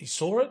 he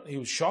saw it, he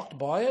was shocked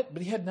by it,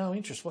 but he had no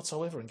interest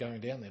whatsoever in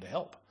going down there to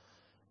help.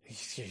 He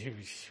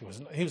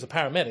was a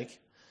paramedic,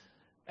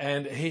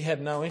 And he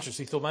had no interest.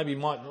 He thought maybe he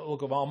might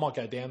look, I might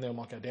go down there,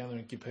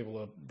 and give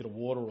people a bit of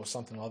water or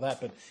something like that.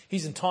 But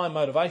his entire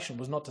motivation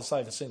was not to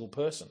save a single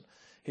person.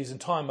 His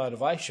entire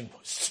motivation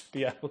was to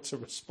be able to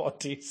respond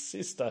to his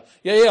sister.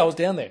 Yeah, I was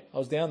down there.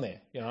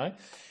 You know,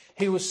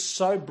 he was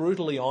so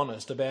brutally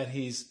honest about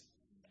his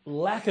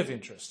lack of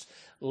interest,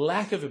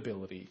 lack of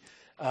ability,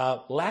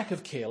 lack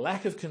of care,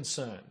 lack of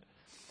concern.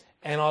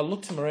 And I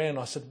looked to Maria and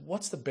I said,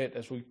 "What's the bet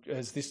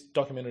as this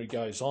documentary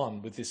goes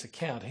on with this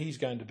account? He's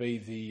going to be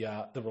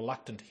the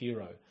reluctant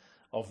hero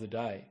of the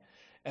day."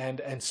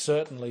 And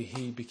certainly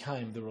he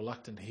became the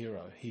reluctant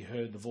hero. He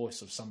heard the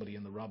voice of somebody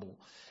in the rubble,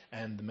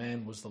 and the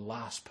man was the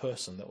last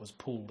person that was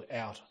pulled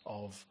out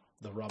of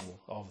the rubble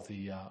of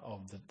the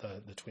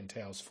Twin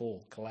Towers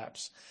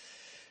collapse.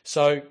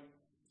 So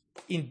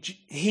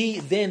he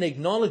then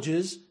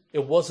acknowledges,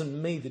 it wasn't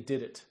me that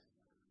did it.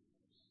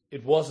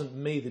 It wasn't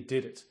me that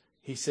did it.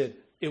 He said,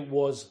 it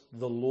was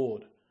the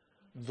Lord.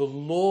 The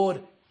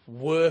Lord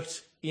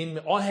worked in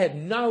me. I had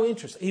no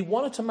interest. He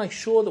wanted to make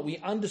sure that we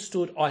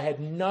understood I had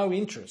no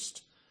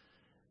interest,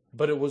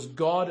 but it was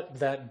God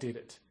that did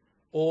it.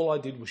 All I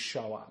did was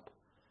show up.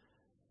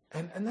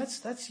 And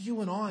that's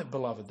you and I,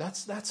 beloved.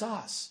 That's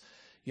us.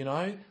 You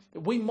know,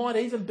 we might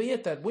even be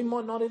at that. We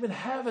might not even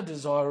have a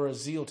desire or a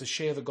zeal to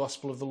share the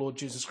gospel of the Lord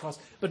Jesus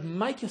Christ, but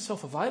make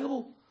yourself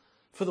available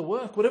for the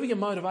work, whatever your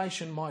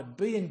motivation might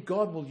be, and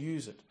God will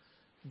use it.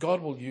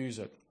 God will use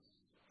it.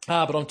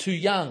 But I'm too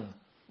young.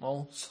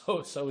 Well,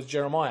 so was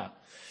Jeremiah.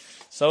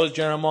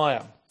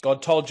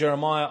 God told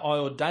Jeremiah, I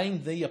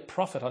ordained thee a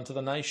prophet unto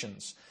the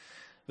nations.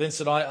 Then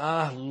said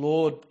I,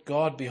 Lord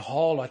God,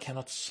 behold, I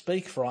cannot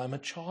speak, for I am a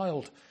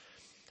child.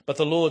 But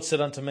the Lord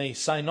said unto me,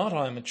 say not,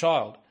 I am a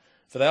child,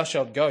 for thou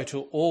shalt go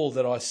to all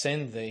that I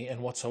send thee,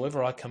 and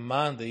whatsoever I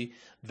command thee,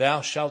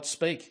 thou shalt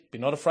speak. Be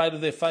not afraid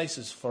of their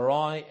faces, for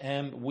I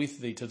am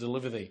with thee to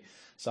deliver thee,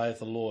 saith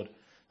the Lord.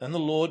 Then the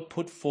Lord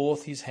put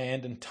forth his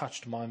hand and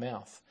touched my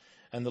mouth.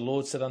 And the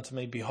Lord said unto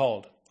me,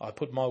 behold, I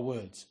put my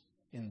words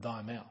in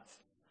thy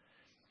mouth.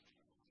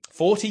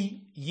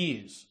 40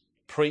 years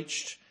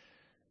preached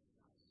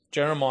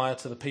Jeremiah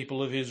to the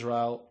people of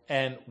Israel,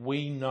 and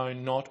we know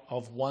not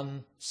of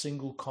one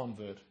single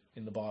convert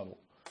in the Bible.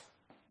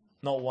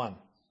 Not one.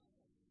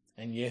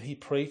 And yet he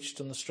preached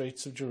in the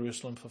streets of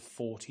Jerusalem for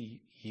 40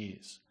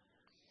 years.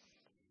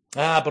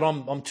 But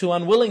I'm too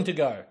unwilling to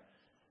go.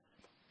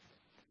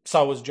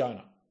 So was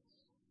Jonah.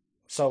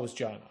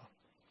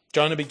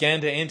 Jonah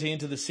began to enter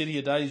into the city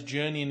a day's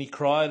journey, and he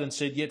cried and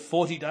said, yet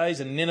 40 days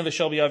and Nineveh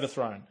shall be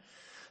overthrown.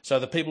 So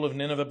the people of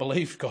Nineveh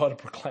believed God and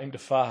proclaimed a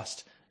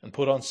fast and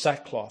put on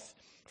sackcloth,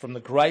 from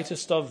the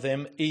greatest of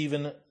them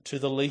even to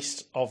the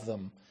least of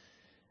them.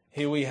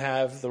 Here we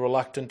have the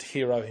reluctant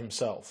hero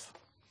himself.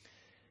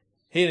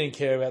 He didn't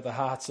care about the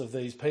hearts of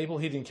these people.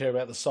 He didn't care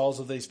about the souls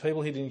of these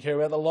people. He didn't care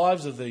about the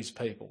lives of these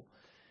people.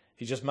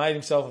 He just made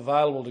himself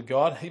available to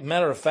God.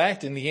 Matter of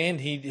fact, in the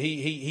end,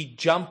 he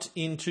jumped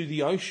into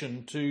the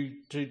ocean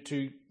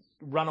to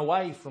run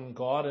away from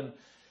God, and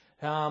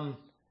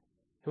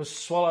he was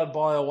swallowed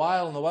by a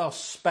whale, and the whale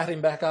spat him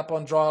back up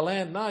on dry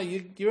land. No,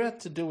 you're out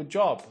to do a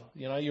job.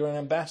 You know, you're an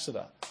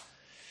ambassador.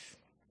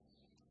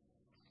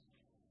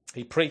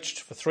 He preached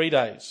for 3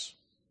 days.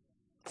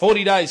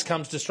 40 days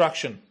comes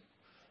destruction.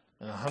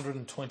 And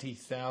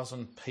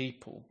 120,000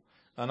 people,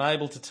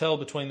 unable to tell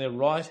between their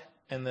right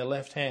and their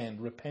left hand,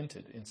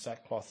 repented in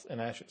sackcloth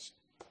and ashes.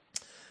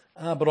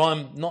 But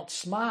I'm not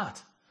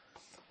smart.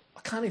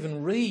 I can't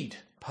even read,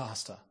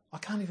 Pastor. I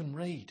can't even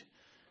read.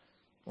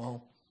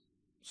 Well,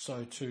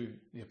 so too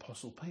the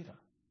Apostle Peter.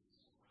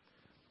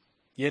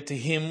 Yet to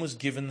him was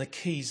given the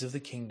keys of the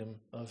kingdom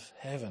of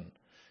heaven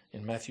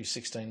in Matthew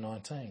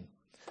 16:19.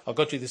 I've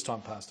got you this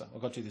time, Pastor.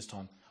 I've got you this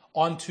time.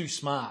 I'm too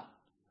smart.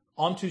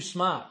 I'm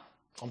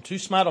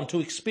too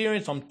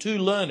experienced, I'm too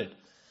learned.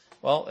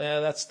 Well,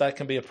 that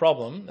can be a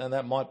problem, and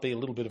that might be a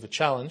little bit of a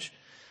challenge.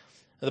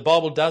 The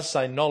Bible does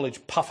say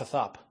knowledge puffeth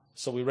up,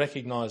 so we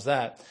recognise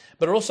that.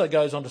 But it also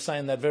goes on to say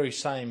in that very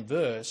same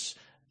verse,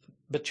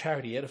 but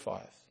charity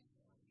edifieth.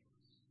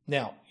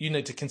 Now, you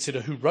need to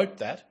consider who wrote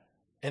that,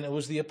 and it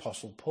was the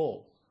Apostle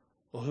Paul.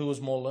 Well, who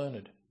was more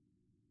learned?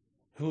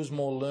 Who was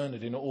more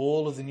learned in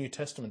all of the New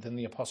Testament than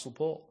the Apostle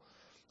Paul?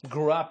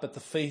 Grew up at the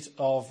feet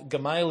of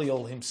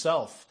Gamaliel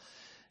himself.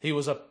 He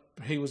was a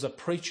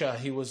preacher.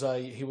 He was a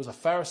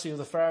Pharisee of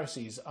the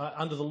Pharisees.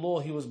 Under the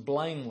law, he was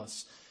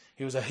blameless.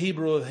 He was a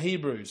Hebrew of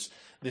Hebrews,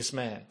 this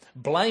man.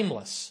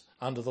 Blameless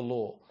under the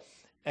law.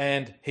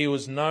 And he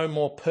was no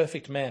more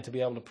perfect man to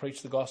be able to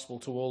preach the gospel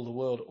to all the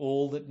world.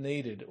 All that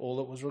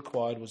was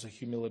required was a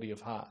humility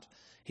of heart.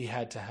 He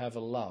had to have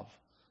a love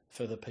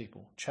for the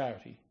people.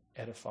 Charity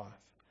edifieth.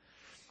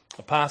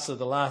 Pastor,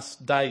 the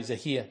last days are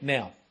here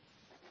now.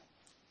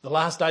 The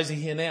last days are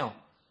here now.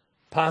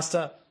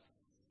 Pastor,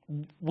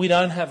 we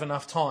don't have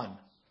enough time.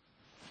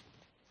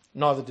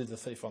 Neither did the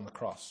thief on the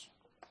cross.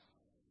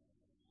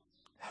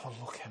 Have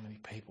a look how many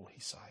people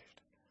he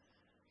saved.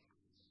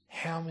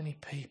 How many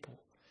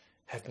people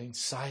have been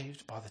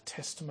saved by the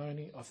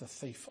testimony of the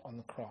thief on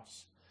the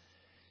cross?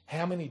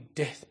 How many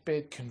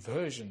deathbed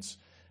conversions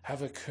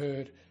have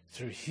occurred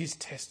through his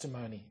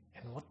testimony.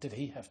 And what did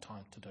he have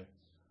time to do?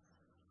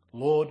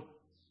 Lord,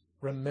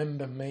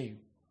 remember me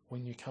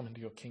when you come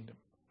into your kingdom.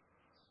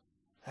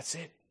 That's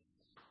it.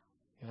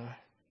 You know.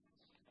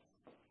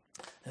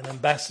 An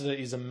ambassador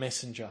is a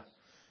messenger.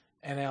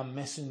 And our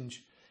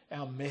message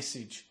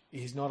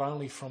is not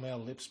only from our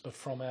lips, but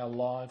from our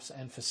lives.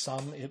 And for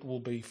some, it will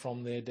be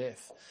from their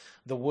death.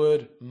 The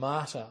word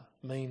martyr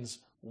means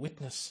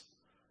witness.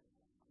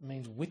 It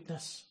means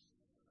witness.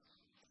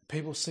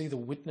 People see the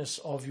witness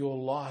of your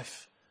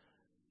life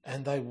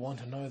and they want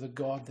to know the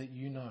God that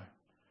you know.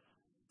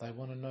 They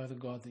want to know the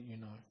God that you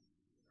know.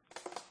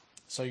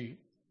 So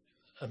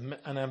an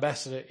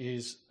ambassador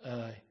is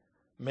a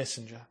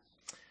messenger.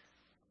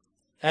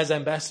 As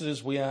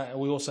ambassadors, we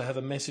also have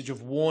a message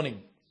of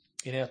warning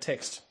in our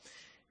text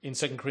in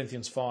 2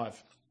 Corinthians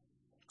 5.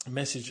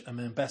 An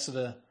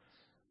ambassador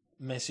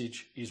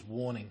message is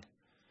warning.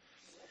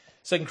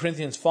 2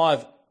 Corinthians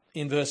 5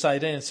 in verse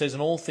 18 it says,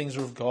 "And all things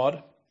are of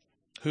God,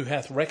 who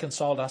hath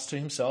reconciled us to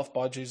himself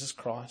by Jesus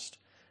Christ,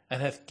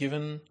 and hath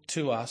given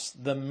to us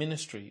the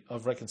ministry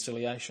of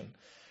reconciliation,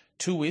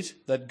 to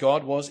wit, that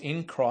God was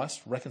in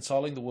Christ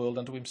reconciling the world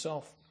unto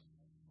himself,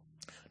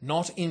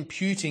 not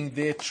imputing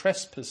their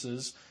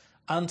trespasses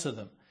unto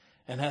them,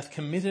 and hath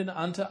committed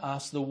unto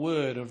us the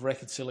word of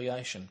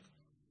reconciliation.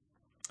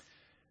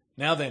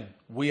 Now then,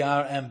 we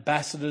are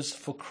ambassadors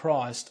for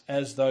Christ,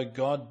 as though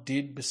God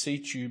did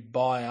beseech you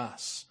by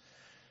us.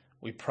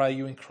 We pray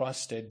you in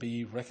Christ's stead, be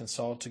ye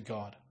reconciled to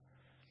God.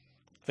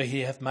 For he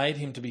hath made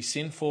him to be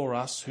sin for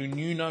us, who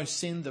knew no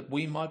sin, that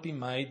we might be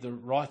made the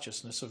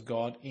righteousness of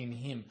God in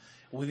him."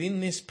 Within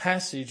this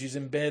passage is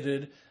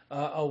embedded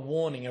a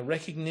warning, a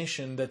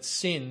recognition that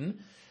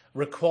sin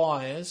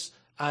requires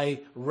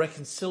a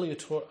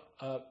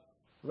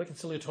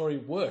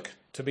reconciliatory work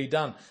to be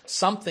done.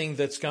 Something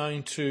that's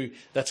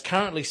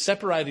currently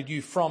separated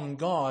you from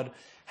God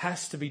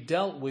has to be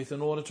dealt with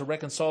in order to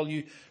reconcile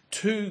you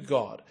to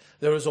God.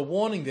 There is a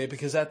warning there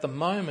because at the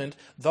moment,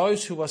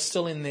 those who are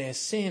still in their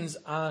sins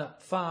are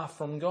far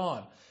from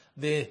God.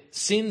 Their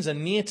sins are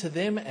near to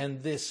them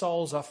and their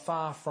souls are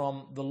far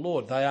from the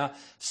Lord. They are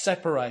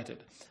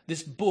separated.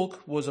 This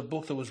book was a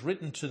book that was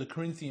written to the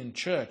Corinthian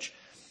church.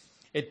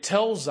 It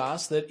tells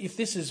us that if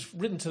this is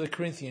written to the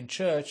Corinthian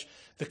church,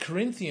 the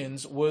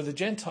Corinthians were the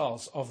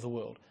Gentiles of the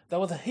world. They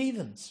were the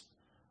heathens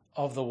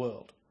of the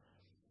world.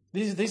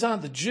 These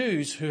aren't the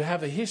Jews who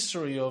have a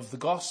history of the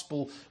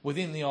gospel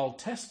within the Old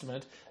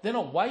Testament. They're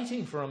not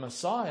waiting for a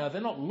Messiah. They're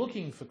not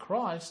looking for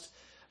Christ.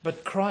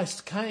 But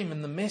Christ came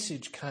and the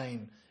message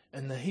came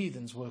and the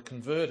heathens were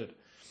converted.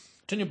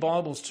 Turn your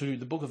Bibles to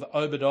the book of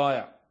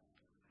Obadiah.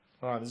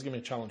 All right, this is going to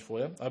be a challenge for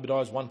you.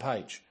 Obadiah is one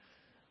page.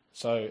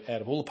 So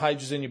out of all the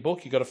pages in your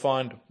book, you've got to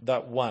find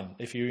that one.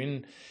 If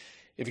you've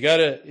got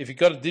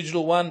a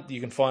digital one,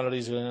 you can find it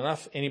easily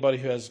enough. Anybody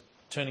who has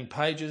turning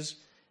pages,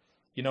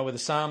 you know where the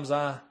Psalms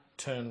are.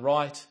 Turn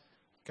right,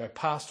 go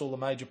past all the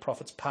major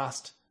prophets,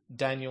 past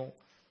Daniel,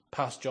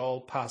 past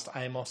Joel, past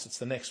Amos. It's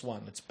the next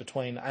one. It's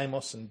between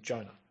Amos and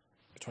Jonah.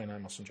 All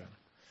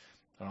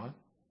right,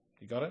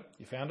 you got it?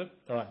 You found it?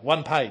 All right,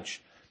 one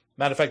page.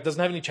 Matter of fact, it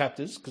doesn't have any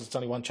chapters because it's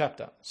only one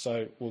chapter.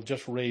 So we'll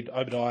just read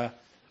Obadiah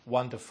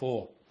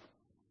 1-4.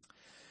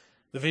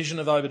 The vision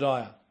of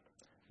Obadiah.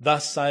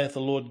 Thus saith the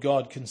Lord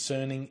God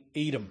concerning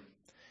Edom.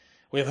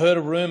 We have heard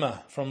a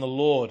rumour from the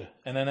Lord,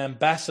 and an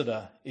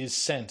ambassador is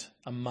sent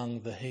among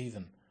the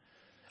heathen.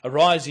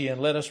 Arise ye,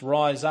 and let us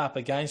rise up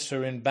against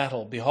her in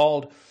battle.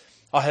 Behold,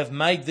 I have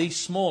made thee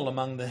small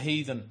among the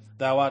heathen.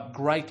 Thou art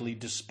greatly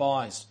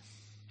despised.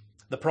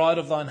 The pride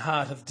of thine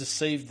heart hath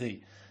deceived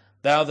thee.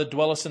 Thou that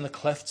dwellest in the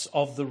clefts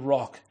of the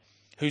rock,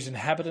 whose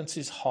inhabitants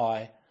is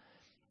high.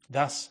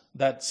 Thus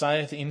that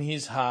saith in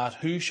his heart,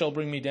 who shall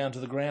bring me down to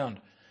the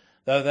ground?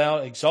 Though thou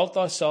exalt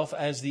thyself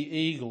as the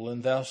eagle,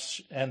 and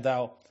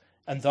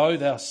though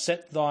thou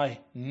set thy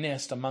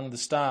nest among the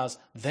stars,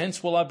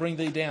 thence will I bring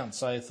thee down,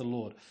 saith the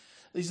Lord.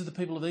 These are the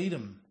people of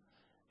Edom.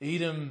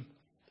 The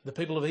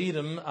people of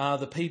Edom are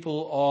the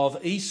people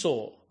of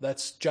Esau.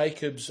 That's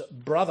Jacob's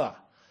brother.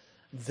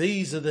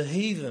 These are the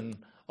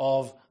heathen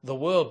of the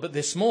world, but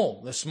they're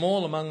small. They're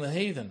small among the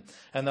heathen.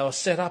 And they were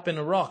set up in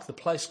a rock. The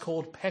place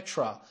called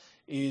Petra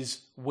is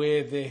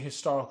where their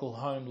historical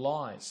home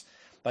lies.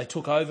 They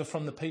took over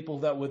from the people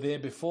that were there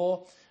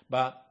before,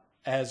 but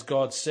as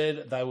God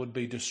said, they would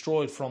be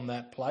destroyed from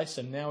that place,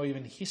 and now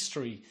even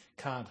history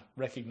can't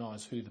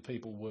recognise who the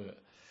people were.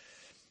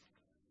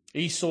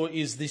 Esau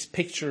is this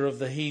picture of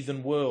the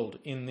heathen world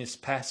in this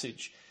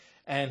passage,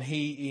 and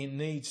he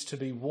needs to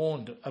be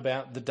warned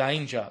about the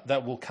danger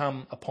that will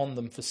come upon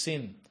them for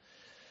sin.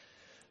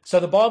 So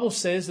the Bible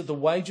says that the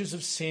wages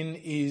of sin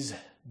is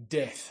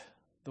death.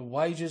 The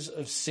wages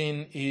of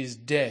sin is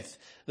death.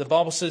 The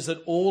Bible says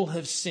that all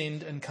have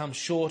sinned and come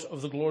short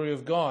of the glory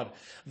of God,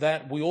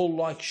 that we all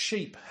like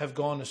sheep have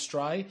gone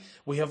astray.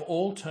 We have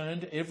all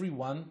turned every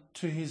one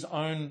to his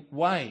own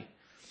way.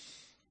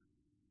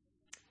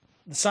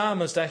 The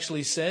psalmist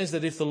actually says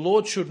that if the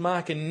Lord should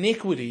mark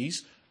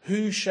iniquities,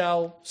 who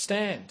shall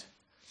stand?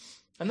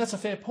 And that's a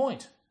fair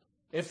point.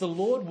 If the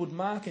Lord would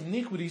mark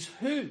iniquities,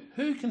 who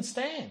can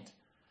stand?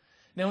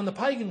 Now, in the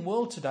pagan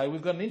world today,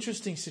 we've got an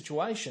interesting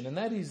situation, and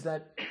that is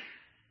that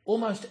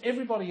almost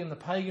everybody in the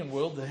pagan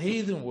world, the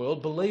heathen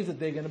world, believe that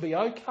they're going to be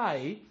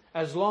okay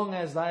as long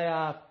as they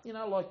are,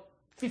 like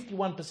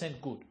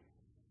 51% good.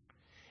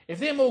 If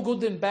they're more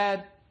good than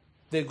bad,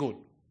 they're good.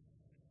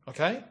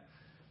 Okay?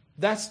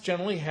 That's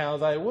generally how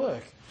they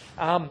work.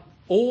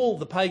 All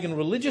the pagan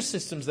religious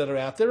systems that are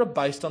out there are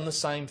based on the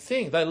same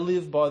thing. They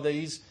live by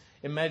these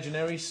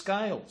imaginary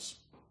scales.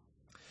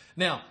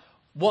 Now,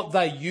 what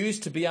they use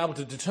to be able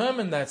to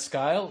determine that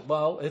scale,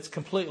 well, it's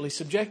completely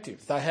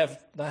subjective. They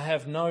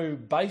have no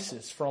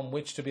basis from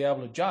which to be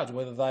able to judge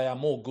whether they are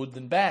more good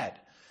than bad.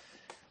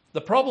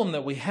 The problem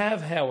that we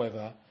have,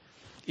 however,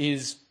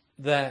 is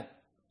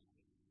that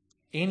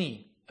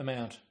any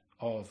amount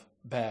of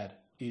bad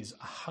is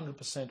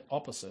 100%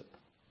 opposite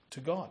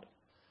to God.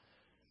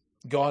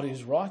 God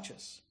is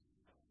righteous.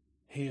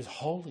 He is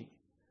holy.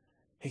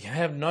 He can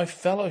have no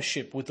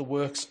fellowship with the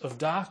works of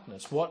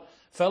darkness. What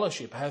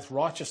fellowship hath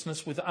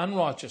righteousness with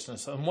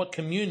unrighteousness? And what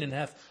communion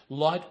hath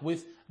light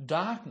with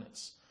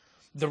darkness?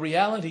 The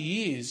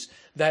reality is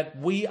that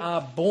we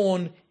are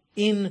born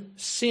in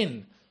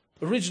sin.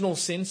 Original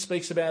sin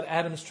speaks about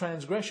Adam's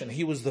transgression.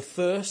 He was the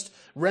first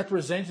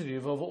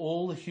representative of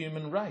all the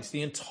human race,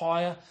 the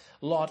entire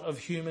lot of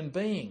human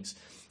beings.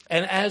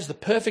 And as the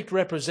perfect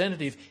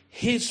representative,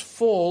 his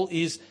fall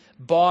is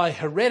by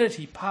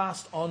heredity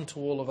passed on to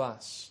all of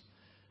us.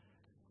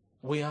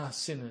 We are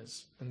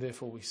sinners and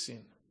therefore we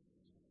sin.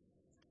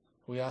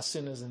 We are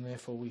sinners and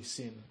therefore we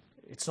sin.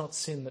 It's not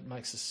sin that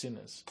makes us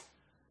sinners.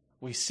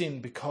 We sin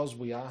because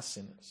we are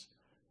sinners.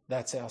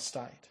 That's our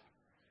state.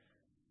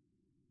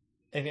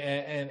 And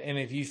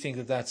if you think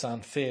that that's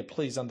unfair,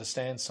 please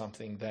understand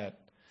something, that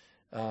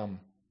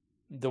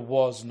there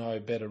was no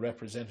better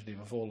representative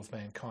of all of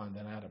mankind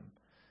than Adam.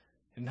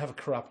 He didn't have a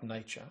corrupt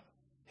nature.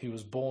 He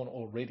was born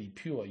already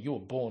pure. You were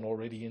born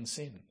already in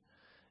sin.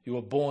 You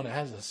were born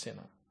as a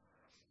sinner.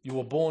 You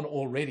were born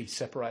already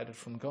separated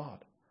from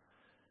God.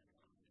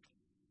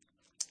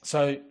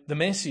 So the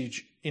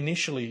message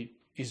initially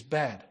is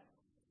bad.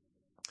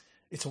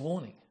 It's a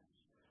warning.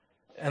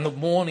 And the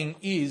warning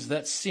is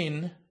that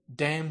sin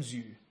damns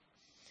you.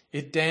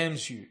 It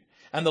damns you.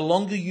 And the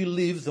longer you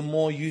live, the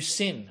more you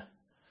sin.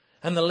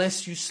 And the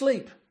less you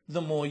sleep,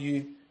 the more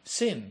you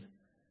sin.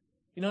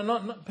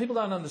 People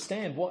don't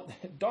understand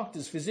what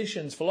doctors,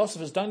 physicians,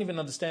 philosophers don't even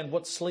understand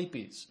what sleep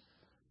is.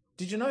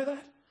 Did you know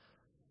that?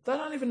 They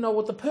don't even know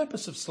what the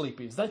purpose of sleep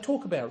is. They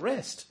talk about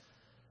rest.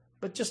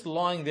 But just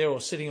lying there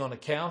or sitting on a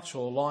couch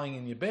or lying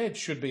in your bed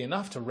should be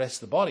enough to rest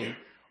the body.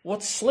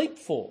 What's sleep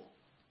for?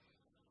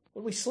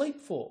 What do we sleep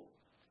for?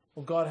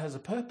 Well, God has a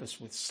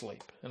purpose with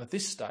sleep. And at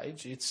this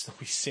stage, it's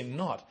we sin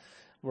not.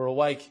 We're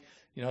awake,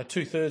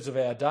 2/3 of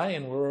our day,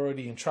 and we're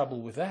already in trouble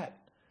with that.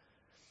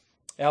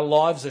 Our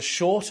lives are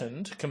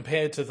shortened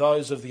compared to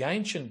those of the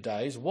ancient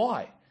days.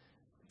 Why?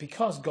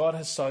 Because God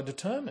has so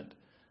determined.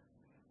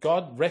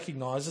 God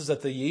recognises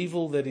that the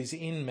evil that is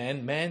in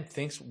man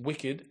thinks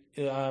wicked,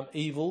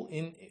 evil,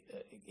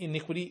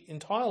 iniquity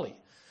entirely.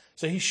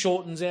 So he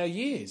shortens our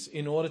years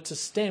in order to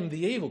stem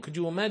the evil. Could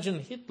you imagine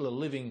Hitler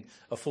living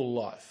a full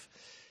life?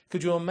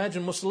 Could you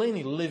imagine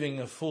Mussolini living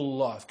a full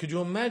life? Could you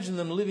imagine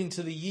them living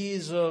to the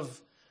years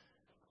of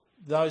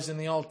those in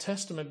the Old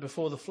Testament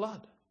before the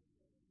flood?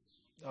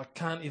 I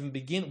can't even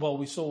begin. Well,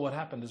 we saw what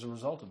happened as a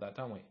result of that,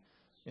 don't we?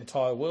 The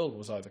entire world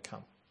was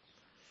overcome.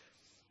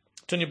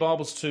 Turn your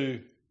Bibles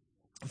to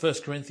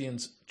 1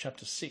 Corinthians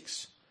chapter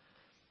 6.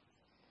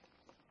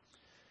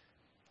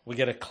 We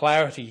get a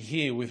clarity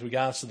here with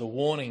regards to the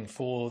warning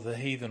for the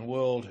heathen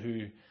world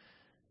who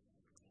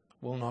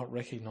will not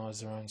recognise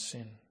their own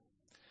sin.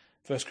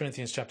 1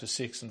 Corinthians chapter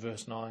 6 and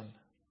verse 9.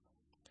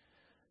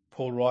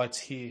 Paul writes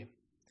here,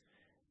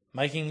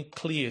 making it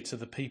clear to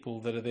the people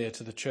that are there,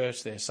 to the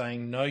church there,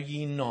 saying, know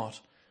ye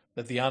not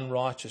that the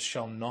unrighteous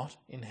shall not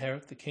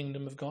inherit the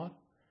kingdom of God?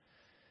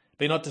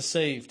 Be not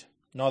deceived,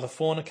 neither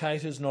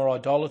fornicators, nor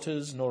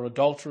idolaters, nor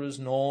adulterers,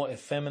 nor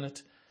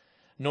effeminate,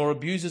 nor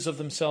abusers of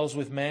themselves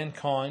with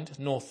mankind,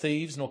 nor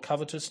thieves, nor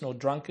covetous, nor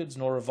drunkards,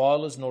 nor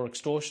revilers, nor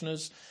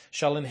extortioners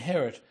shall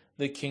inherit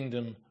the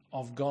kingdom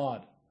of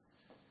God.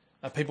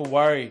 Now, people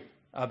worry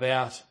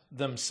about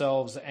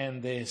themselves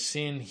and their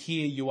sin.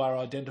 Here you are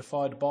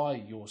identified by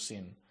your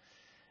sin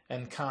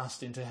and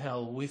cast into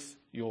hell with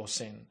your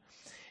sin.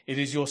 It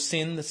is your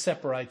sin that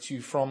separates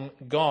you from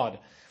God.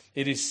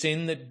 It is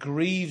sin that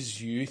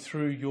grieves you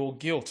through your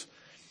guilt.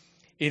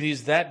 It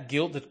is that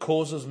guilt that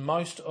causes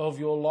most of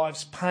your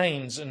life's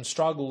pains and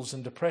struggles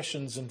and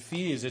depressions and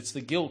fears. It's the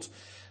guilt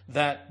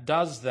that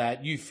does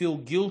that. You feel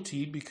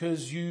guilty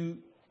because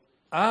you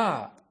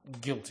are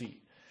guilty.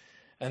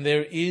 And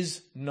there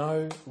is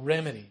no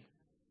remedy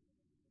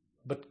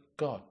but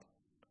God.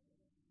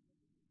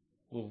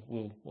 I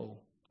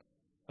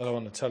don't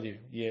want to tell you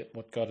yet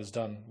what God has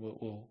done.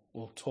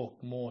 We'll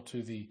talk more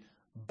to the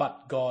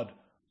but God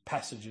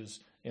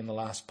passages in the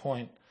last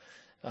point.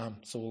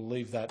 So we'll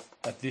leave that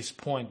at this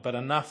point. But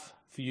enough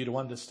for you to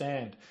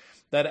understand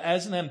that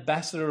as an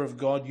ambassador of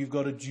God, you've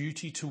got a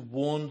duty to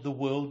warn the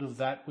world of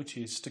that which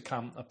is to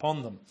come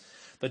upon them.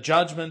 The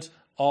judgment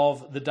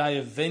of the day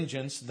of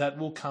vengeance that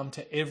will come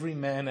to every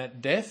man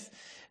at death,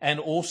 and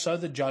also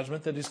the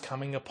judgment that is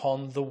coming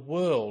upon the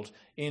world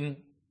in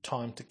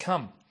time to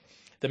come.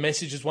 The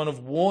message is one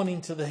of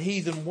warning to the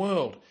heathen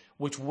world,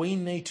 which we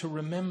need to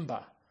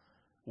remember.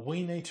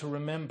 We need to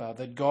remember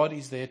that God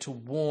is there to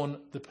warn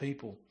the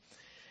people.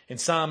 In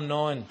Psalm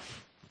 9,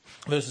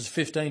 verses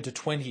 15 to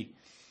 20,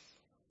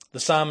 the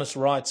psalmist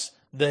writes,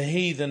 "The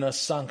heathen are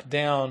sunk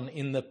down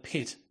in the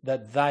pit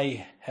that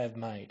they have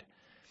made.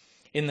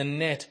 In the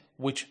net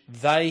which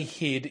they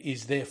hid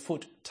is their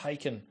foot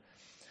taken.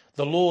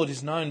 The Lord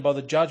is known by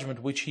the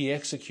judgment which he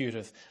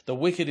executeth. The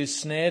wicked is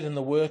snared in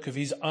the work of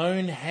his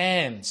own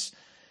hands.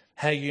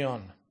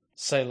 Hagion,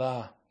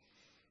 Selah.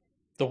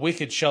 The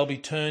wicked shall be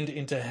turned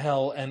into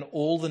hell, and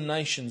all the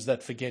nations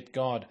that forget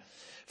God.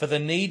 For the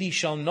needy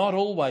shall not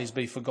always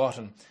be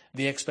forgotten.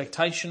 The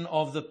expectation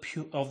of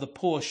the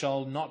poor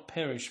shall not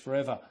perish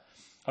forever.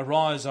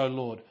 Arise, O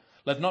Lord.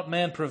 Let not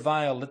man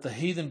prevail. Let the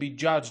heathen be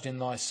judged in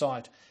thy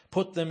sight.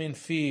 Put them in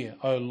fear,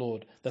 O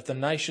Lord, that the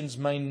nations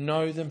may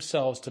know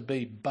themselves to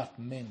be but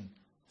men."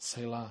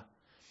 Selah.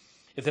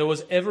 If there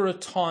was ever a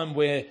time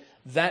where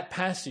that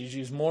passage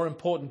is more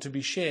important to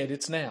be shared,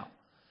 it's now.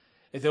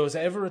 If there was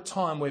ever a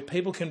time where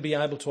people can be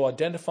able to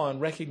identify and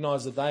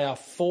recognize that they are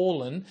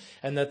fallen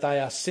and that they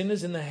are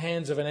sinners in the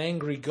hands of an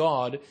angry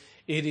God,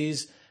 it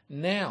is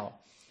now.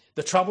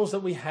 The troubles that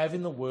we have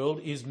in the world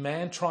is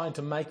man trying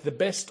to make the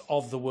best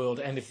of the world.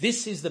 And if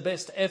this is the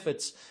best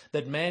efforts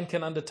that man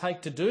can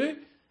undertake to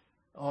do,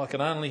 I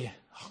can only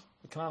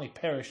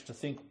perish to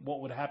think what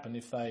would happen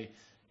if they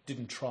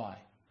didn't try.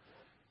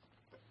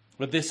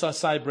 But this I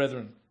say,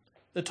 brethren,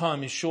 the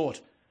time is short.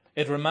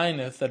 It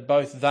remaineth that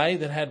both they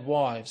that had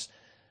wives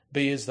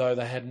be as though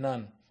they had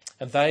none,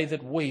 and they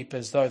that weep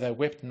as though they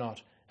wept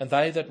not, and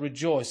they that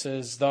rejoice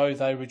as though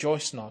they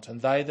rejoice not,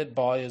 and they that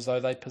buy as though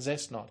they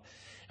possess not,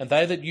 and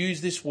they that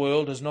use this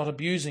world as not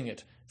abusing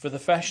it, for the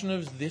fashion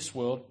of this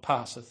world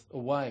passeth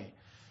away.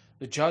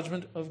 The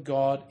judgment of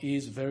God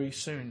is very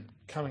soon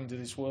coming to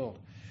this world,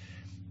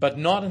 but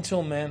not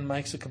until man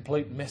makes a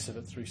complete mess of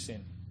it through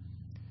sin.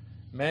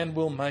 Man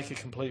will make a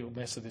complete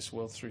mess of this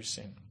world through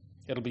sin.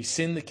 It'll be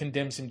sin that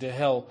condemns him to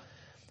hell,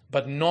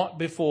 but not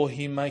before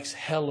he makes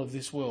hell of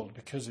this world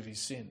because of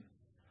his sin.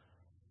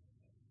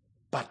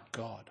 But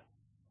God.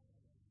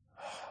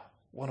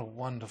 What a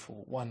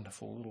wonderful,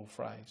 wonderful little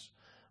phrase.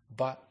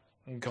 But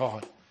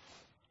God.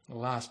 The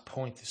last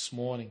point this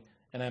morning,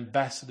 an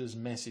ambassador's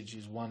message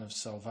is one of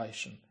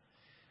salvation.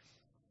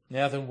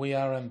 Now then, we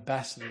are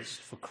ambassadors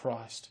for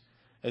Christ.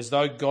 As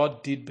though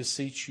God did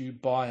beseech you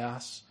by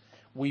us,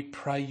 we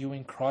pray you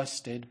in Christ's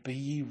stead, be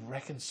ye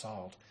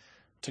reconciled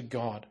to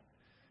God.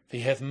 For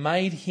he hath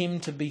made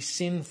him to be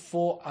sin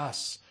for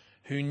us,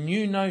 who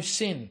knew no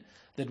sin,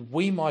 that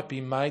we might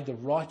be made the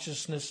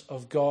righteousness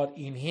of God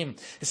in him.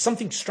 There's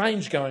something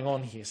strange going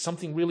on here,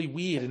 something really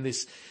weird in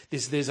this.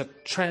 There's a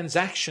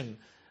transaction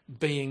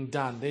being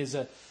done. There's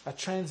a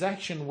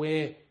transaction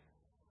where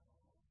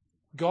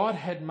God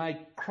had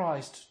made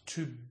Christ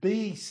to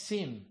be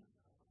sin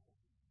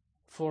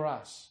for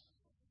us.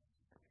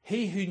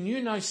 He who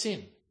knew no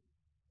sin,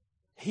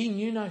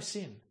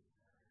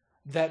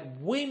 that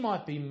we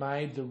might be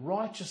made the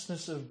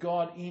righteousness of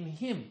God in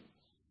him.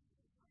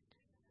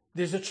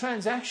 There's a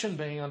transaction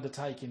being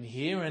undertaken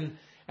here,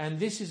 and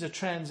this is a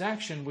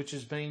transaction which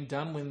is being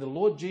done when the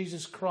Lord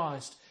Jesus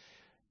Christ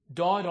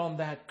died on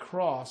that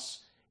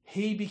cross.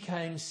 He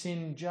became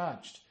sin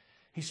judged.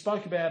 He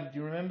spoke about it, do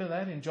you remember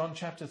that, in John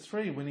chapter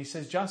 3, when he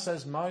says, just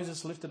as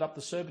Moses lifted up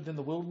the serpent in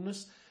the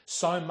wilderness,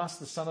 so must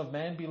the Son of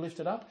Man be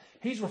lifted up.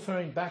 He's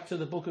referring back to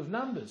the book of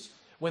Numbers,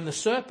 when the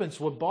serpents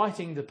were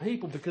biting the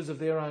people because of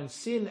their own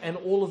sin, and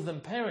all of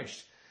them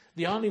perished.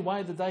 The only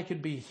way that they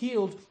could be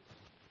healed,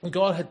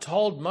 God had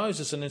told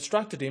Moses and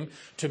instructed him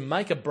to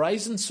make a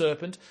brazen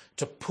serpent,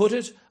 to put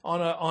it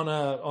on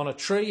a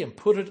tree and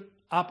put it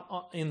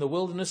up in the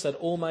wilderness that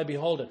all may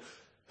behold it.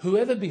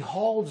 Whoever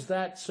beholds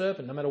that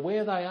serpent, no matter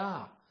where they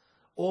are,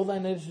 all they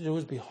needed to do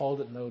was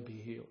behold it and they would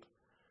be healed.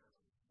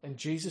 And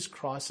Jesus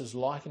Christ is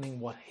likening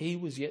what he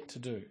was yet to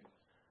do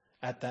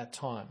at that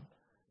time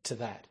to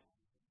that.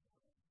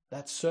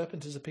 That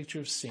serpent is a picture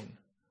of sin.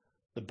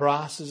 The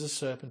brass is a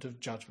serpent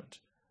of judgment.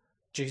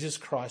 Jesus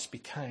Christ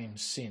became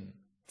sin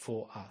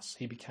for us.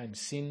 He became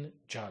sin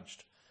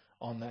judged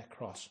on that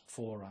cross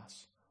for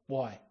us.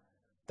 Why?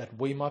 That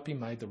we might be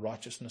made the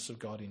righteousness of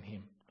God in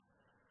him.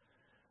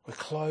 We're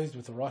clothed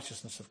with the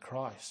righteousness of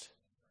Christ.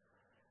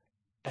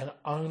 And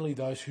only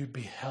those who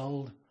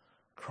beheld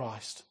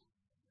Christ,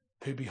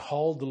 who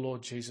behold the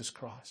Lord Jesus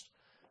Christ,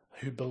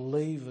 who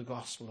believe the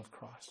gospel of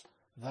Christ,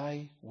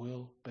 they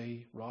will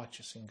be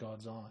righteous in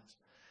God's eyes.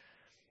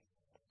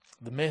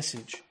 The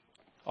message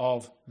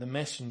of the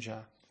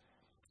messenger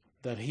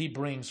that he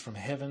brings from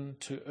heaven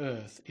to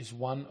earth is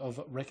one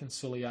of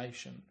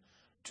reconciliation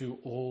to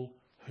all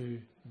who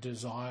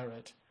desire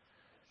it.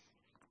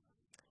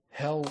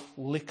 Hell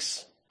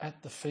licks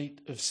at the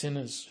feet of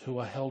sinners who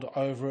are held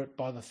over it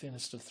by the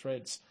thinnest of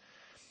threads.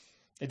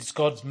 It is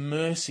God's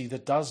mercy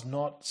that does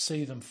not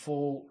see them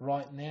fall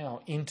right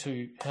now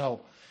into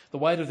hell. The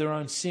weight of their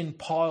own sin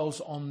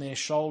piles on their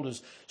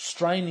shoulders,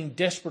 straining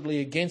desperately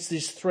against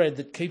this thread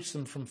that keeps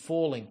them from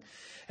falling.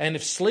 And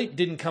if sleep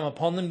didn't come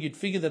upon them, you'd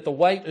figure that the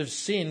weight of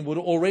sin would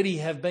already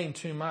have been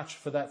too much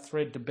for that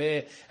thread to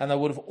bear, and they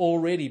would have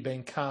already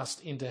been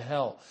cast into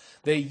hell.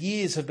 Their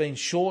years have been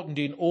shortened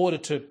in order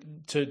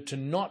to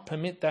not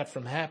permit that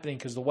from happening,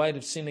 because the weight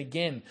of sin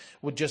again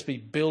would just be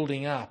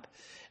building up,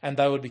 and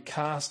they would be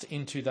cast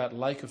into that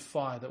lake of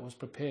fire that was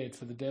prepared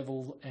for the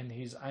devil and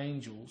his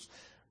angels.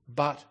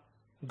 But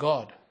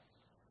God.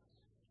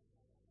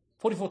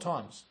 44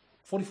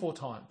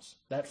 times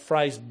that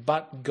phrase,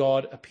 but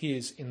God,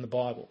 appears in the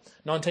Bible.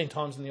 19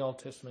 times in the Old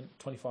Testament,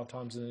 25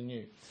 times in the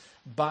New.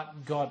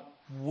 But God,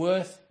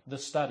 worth the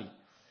study.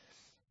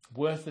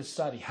 Worth the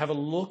study. Have a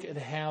look at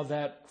how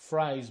that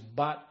phrase,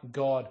 but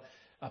God,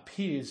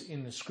 appears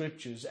in the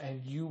Scriptures,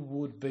 and you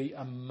would be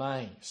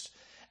amazed.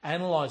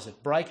 Analyze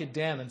it, break it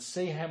down, and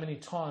see how many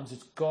times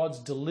it's God's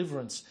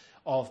deliverance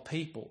of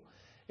people.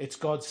 It's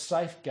God's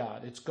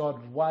safeguard. It's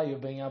God's way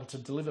of being able to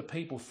deliver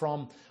people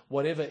from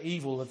whatever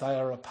evil that they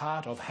are a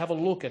part of. Have a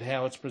look at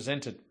how it's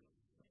presented.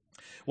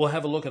 We'll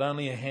have a look at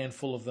only a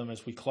handful of them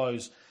as we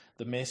close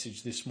the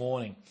message this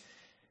morning.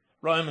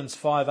 Romans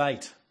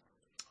 5:8.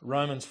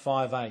 Romans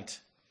 5:8.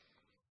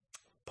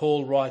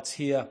 Paul writes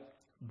here,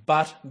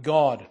 "But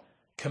God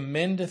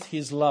commendeth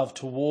his love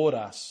toward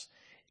us,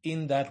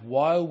 in that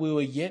while we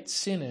were yet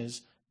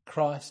sinners,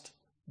 Christ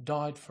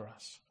died for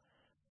us."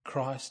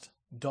 Christ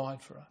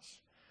died for us.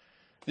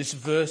 This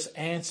verse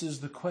answers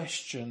the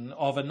question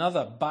of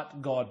another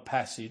but God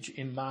passage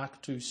in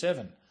Mark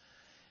 2:7,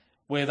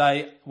 where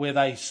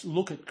they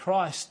look at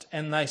Christ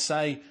and they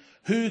say,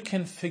 "Who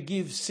can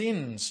forgive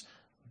sins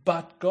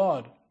but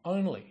God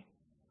only?"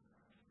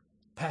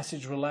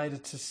 Passage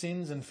related to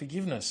sins and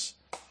forgiveness.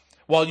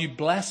 While you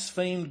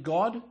blasphemed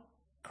God,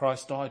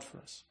 Christ died for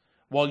us.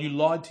 While you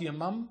lied to your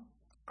mum,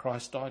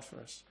 Christ died for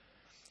us.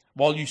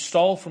 While you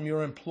stole from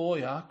your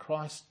employer,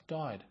 Christ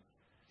died.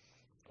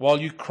 While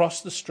you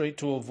crossed the street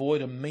to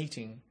avoid a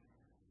meeting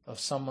of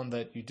someone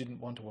that you didn't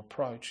want to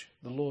approach,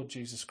 the Lord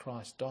Jesus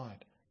Christ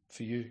died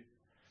for you.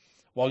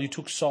 While you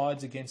took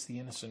sides against the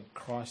innocent,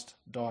 Christ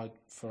died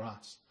for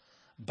us.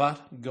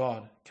 But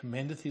God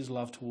commendeth his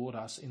love toward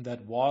us, in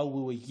that while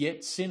we were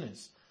yet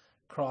sinners,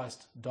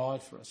 Christ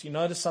died for us. You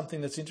notice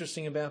something that's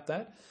interesting about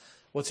that?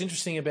 What's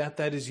interesting about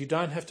that is you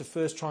don't have to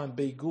first try and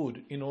be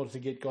good in order to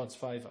get God's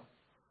favour.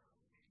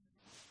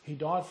 He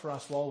died for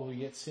us while we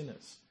were yet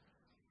sinners.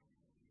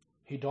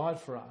 He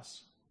died for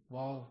us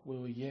while we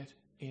were yet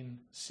in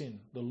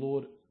sin. The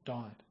Lord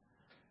died.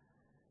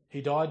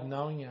 He died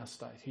knowing our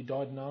state. He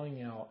died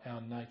knowing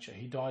our nature.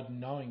 He died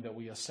knowing that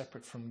we are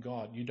separate from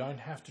God. You don't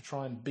have to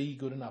try and be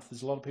good enough.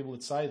 There's a lot of people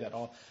that say that.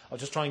 I'll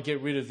just try and get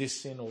rid of this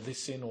sin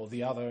or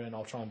the other, and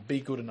I'll try and be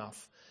good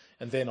enough,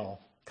 and then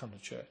I'll come to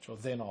church, or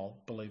then I'll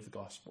believe the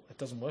gospel. It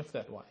doesn't work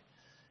that way.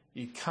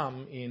 You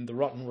come in the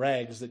rotten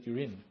rags that you're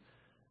in,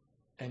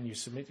 and you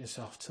submit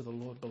yourself to the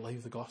Lord,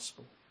 believe the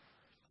gospel.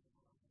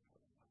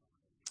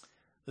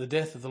 The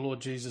death of the Lord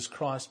Jesus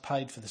Christ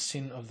paid for the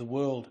sin of the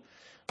world,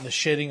 and the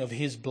shedding of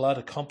his blood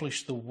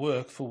accomplished the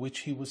work for which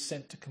he was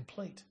sent to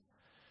complete.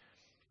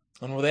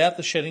 And without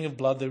the shedding of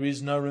blood there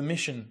is no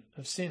remission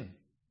of sin,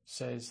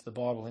 says the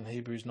Bible in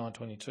Hebrews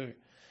 9:22.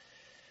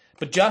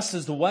 But just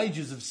as the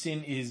wages of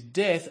sin is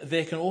death,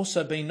 there can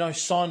also be no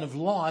sign of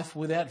life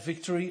without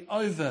victory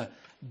over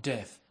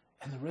death.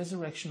 And the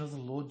resurrection of the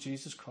Lord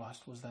Jesus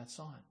Christ was that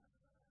sign.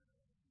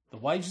 The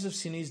wages of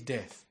sin is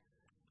death.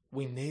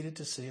 We needed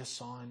to see a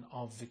sign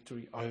of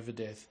victory over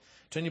death.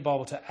 Turn your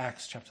Bible to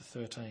Acts chapter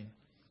 13.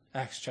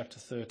 Acts chapter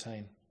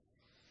 13.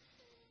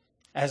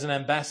 As an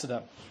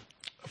ambassador,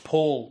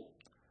 Paul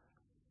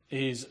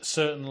is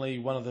certainly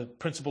one of the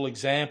principal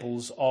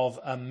examples of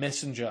a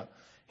messenger.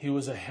 He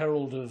was a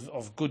herald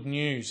of good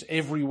news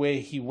everywhere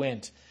he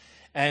went.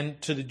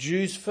 And to the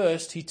Jews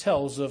first, he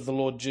tells of the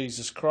Lord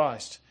Jesus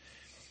Christ.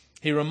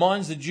 He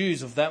reminds the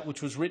Jews of that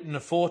which was written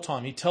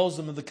aforetime. He tells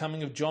them of the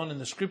coming of John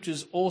and the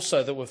scriptures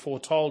also that were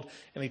foretold,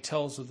 and he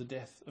tells of the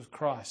death of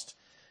Christ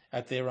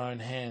at their own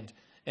hand.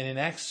 And in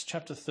Acts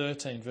chapter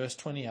 13, verse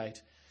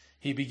 28,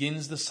 he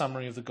begins the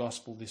summary of the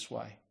gospel this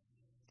way.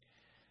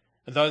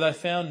 And though they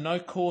found no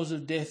cause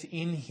of death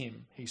in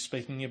him, he's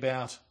speaking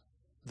about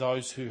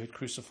those who had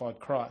crucified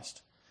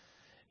Christ,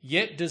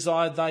 yet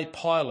desired they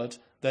Pilate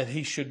that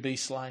he should be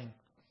slain.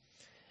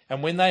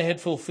 And when they had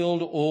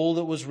fulfilled all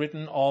that was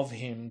written of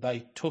him,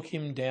 they took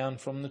him down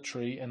from the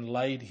tree and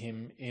laid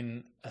him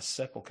in a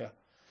sepulchre.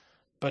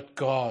 But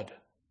God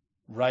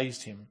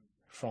raised him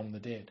from the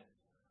dead.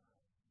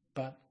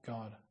 But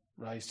God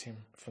raised him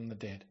from the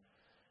dead.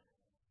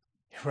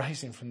 He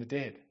raised him from the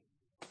dead.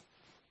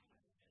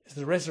 It's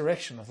the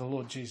resurrection of the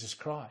Lord Jesus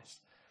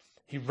Christ.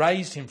 He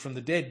raised him from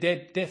the dead.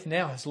 Death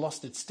now has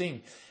lost its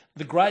sting.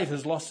 The grave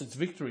has lost its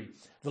victory.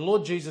 The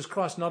Lord Jesus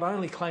Christ not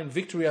only claimed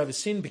victory over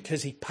sin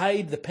because he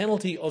paid the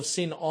penalty of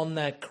sin on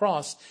that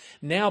cross,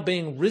 now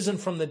being risen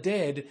from the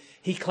dead,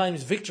 he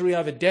claims victory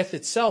over death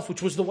itself,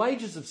 which was the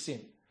wages of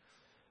sin.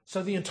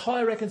 So the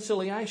entire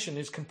reconciliation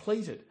is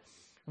completed.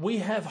 We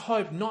have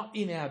hope not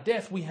in our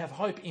death, we have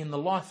hope in the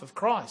life of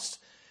Christ.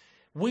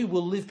 We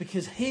will live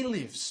because he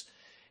lives.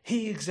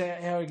 He is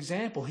our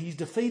example. He's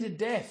defeated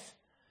death.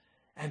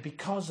 And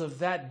because of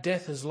that,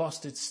 death has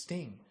lost its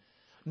sting.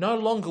 No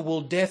longer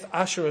will death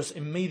usher us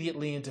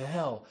immediately into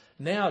hell.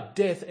 Now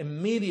death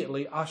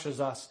immediately ushers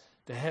us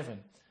to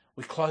heaven.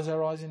 We close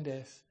our eyes in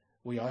death.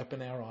 We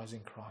open our eyes in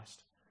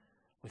Christ.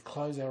 We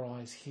close our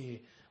eyes here.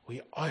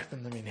 We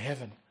open them in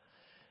heaven.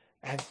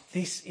 And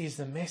this is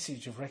the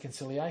message of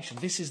reconciliation.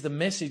 This is the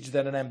message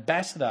that an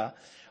ambassador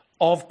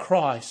of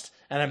Christ,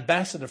 an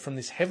ambassador from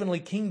this heavenly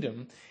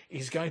kingdom,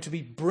 is going to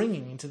be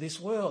bringing into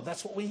this world.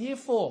 That's what we're here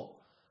for.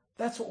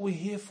 That's what we're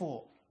here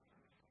for.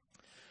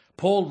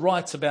 Paul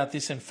writes about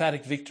this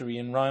emphatic victory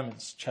in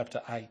Romans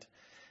chapter 8,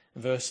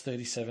 verse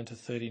 37 to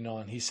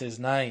 39. He says,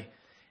 "Nay,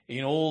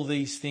 in all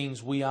these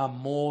things we are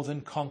more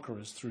than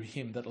conquerors through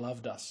him that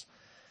loved us.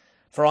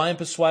 For I am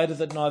persuaded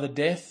that neither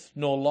death,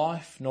 nor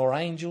life, nor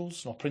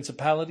angels, nor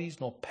principalities,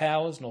 nor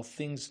powers, nor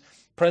things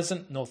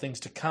present, nor things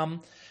to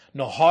come,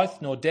 nor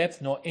height, nor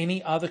depth, nor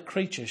any other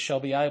creature shall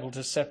be able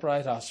to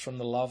separate us from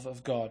the love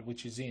of God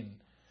which is in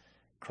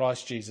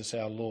Christ Jesus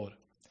our Lord."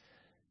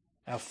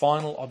 Our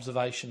final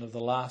observation of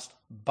the last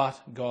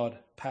 "but God"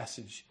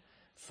 passage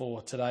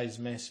for today's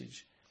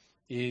message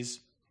is,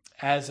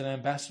 as an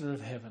ambassador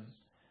of heaven,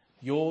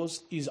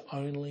 yours is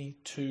only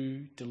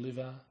to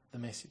deliver the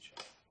message.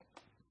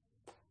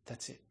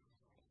 That's it.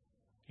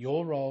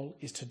 Your role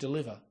is to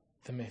deliver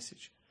the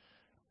message.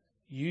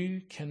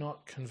 You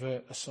cannot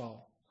convert a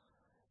soul.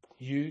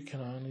 You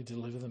can only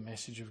deliver the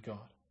message of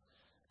God.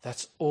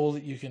 That's all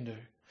that you can do.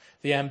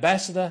 The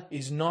ambassador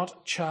is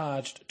not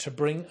charged to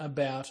bring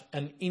about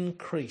an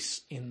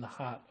increase in the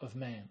heart of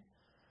man.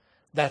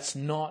 That's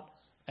not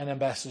an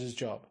ambassador's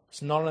job.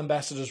 It's not an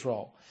ambassador's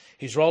role.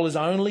 His role is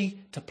only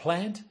to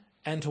plant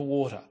and to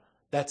water.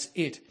 That's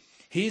it.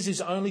 His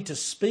is only to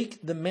speak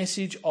the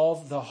message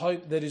of the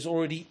hope that is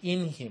already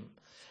in him.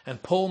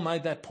 And Paul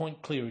made that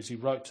point clear as he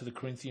wrote to the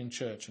Corinthian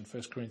church in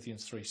 1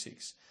 Corinthians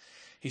 3:6.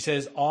 He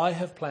says, "I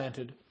have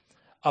planted,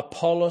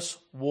 Apollos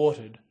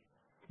watered,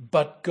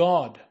 but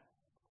God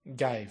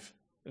gave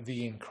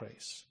the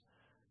increase."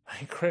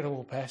 An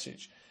incredible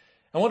passage.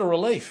 And what a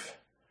relief.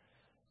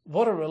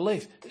 What a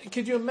relief.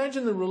 Could you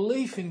imagine the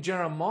relief in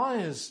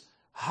Jeremiah's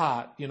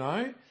heart,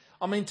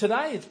 I mean,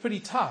 today it's pretty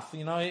tough.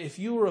 If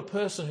you were a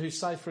person who,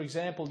 say, for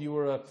example, you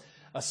were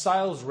a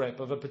sales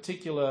rep of a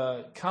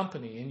particular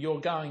company and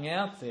you're going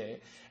out there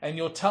and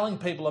you're telling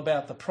people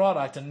about the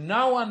product and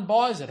no one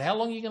buys it, how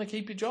long are you going to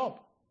keep your job?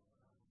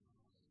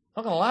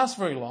 Not going to last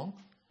very long.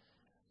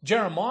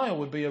 Jeremiah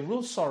would be a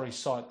real sorry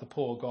sight, the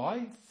poor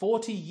guy.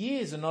 40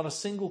 years and not a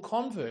single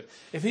convert.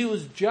 If he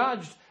was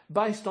judged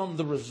based on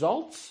the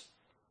results,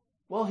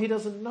 well, he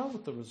doesn't know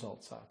what the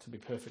results are, to be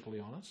perfectly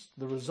honest.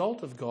 The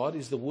result of God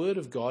is the word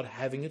of God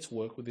having its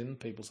work within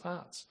people's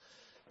hearts.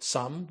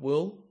 Some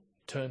will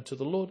turn to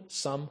the Lord,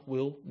 some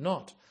will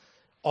not.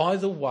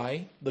 Either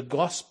way, the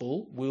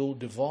gospel will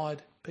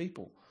divide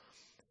people.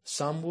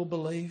 Some will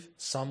believe,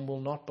 some will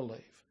not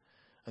believe.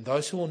 And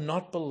those who will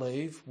not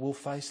believe will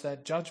face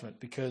that judgment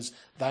because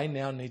they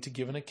now need to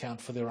give an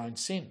account for their own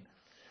sin.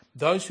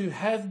 Those who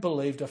have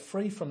believed are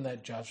free from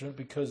that judgment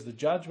because the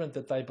judgment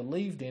that they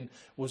believed in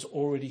was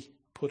already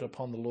put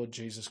upon the Lord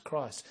Jesus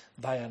Christ.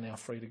 They are now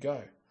free to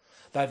go.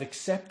 They've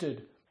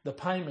accepted the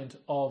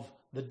payment of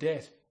the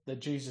debt that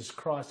Jesus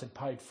Christ had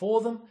paid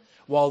for them,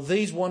 while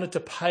these wanted to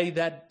pay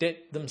that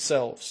debt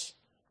themselves.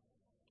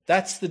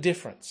 That's the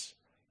difference.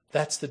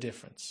 That's the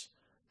difference.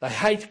 They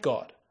hate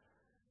God.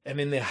 And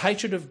in their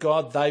hatred of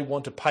God, they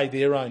want to pay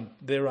their own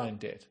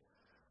debt.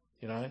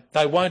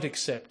 They won't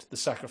accept the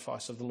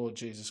sacrifice of the Lord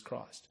Jesus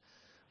Christ.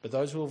 But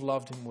those who have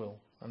loved him will,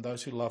 and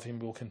those who love him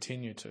will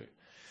continue to.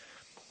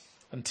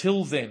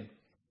 Until then,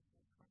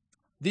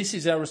 this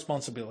is our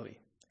responsibility.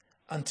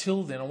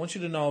 Until then, I want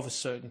you to know of a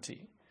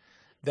certainty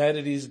that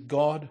it is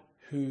God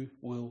who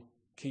will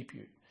keep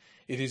you.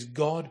 It is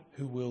God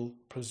who will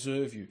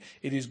preserve you.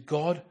 It is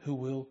God who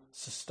will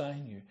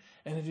sustain you.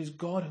 And it is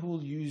God who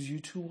will use you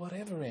to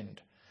whatever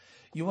end.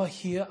 You are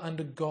here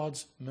under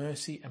God's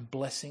mercy and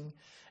blessing,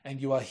 and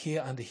you are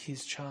here under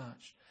his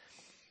charge.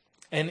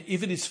 And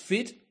if it is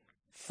fit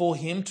for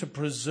him to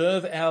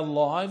preserve our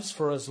lives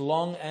for as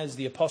long as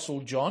the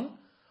Apostle John,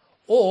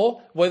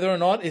 or whether or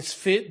not it's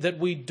fit that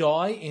we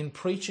die in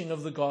preaching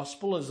of the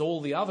gospel as all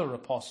the other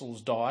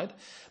apostles died,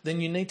 then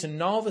you need to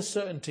know of a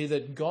certainty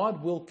that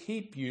God will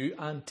keep you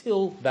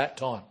until that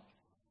time.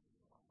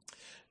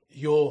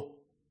 You're,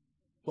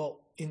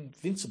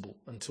 invincible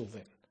until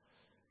then.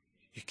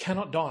 You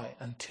cannot die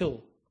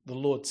until the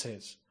Lord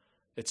says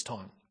it's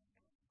time.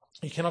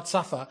 You cannot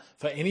suffer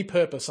for any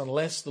purpose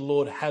unless the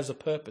Lord has a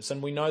purpose.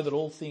 And we know that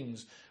all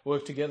things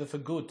work together for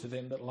good to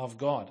them that love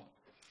God.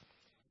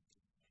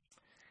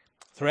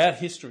 Throughout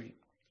history,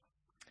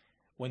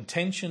 when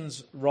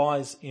tensions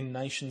rise in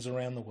nations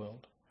around the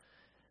world,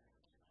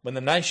 when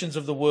the nations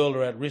of the world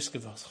are at risk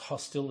of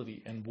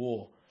hostility and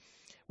war,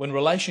 when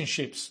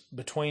relationships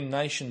between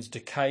nations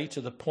decay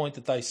to the point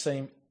that they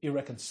seem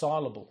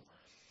irreconcilable,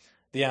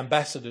 the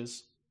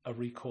ambassadors are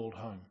recalled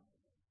home.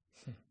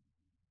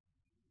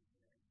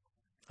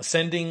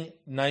 Ascending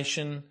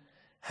nation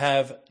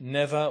have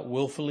never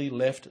willfully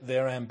left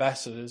their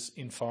ambassadors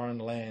in foreign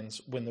lands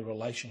when the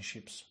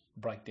relationships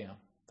break down.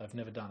 They've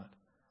never done it.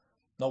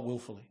 Not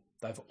willfully.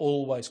 They've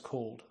always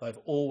called. They've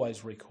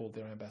always recalled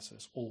their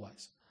ambassadors.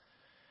 Always.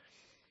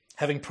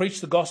 Having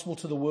preached the gospel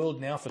to the world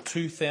now for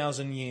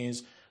 2,000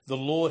 years, the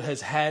Lord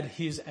has had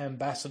his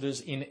ambassadors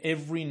in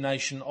every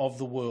nation of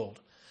the world.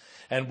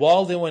 And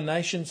while there were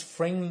nations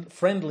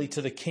friendly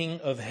to the King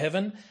of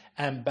Heaven,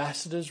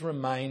 ambassadors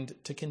remained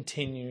to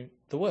continue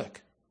the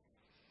work.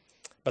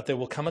 But there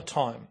will come a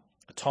time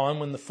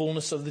when the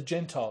fullness of the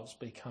Gentiles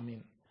be come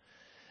in.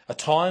 A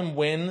time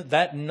when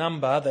that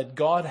number that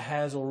God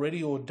has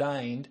already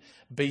ordained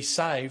be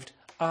saved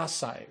are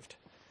saved.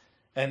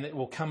 And it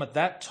will come at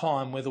that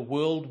time where the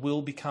world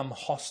will become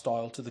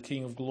hostile to the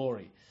King of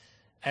Glory.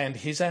 And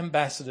his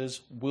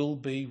ambassadors will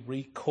be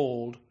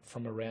recalled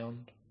from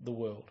around the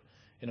world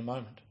in a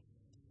moment.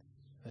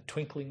 The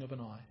twinkling of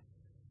an eye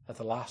at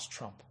the last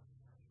trump.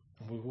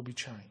 And we will be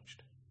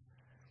changed.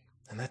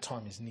 And that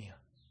time is near.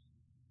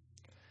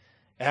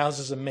 Ours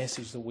is a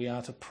message that we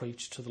are to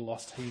preach to the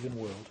lost heathen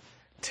world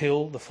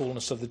till the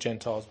fullness of the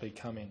Gentiles be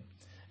come in.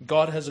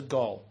 God has a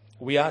goal.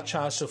 We are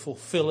charged to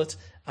fulfill it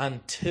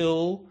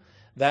until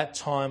that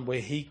time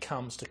where he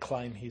comes to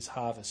claim his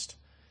harvest.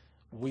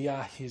 We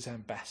are his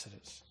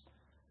ambassadors.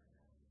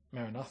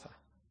 Maranatha.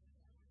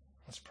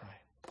 Let's pray.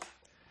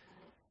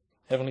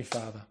 Heavenly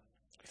Father,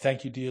 we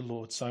thank you, dear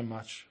Lord, so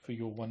much for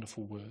your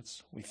wonderful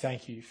words. We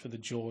thank you for the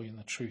joy and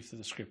the truth of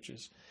the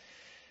Scriptures.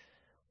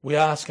 We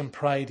ask and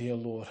pray, dear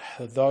Lord,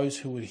 that those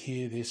who would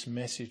hear this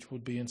message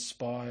would be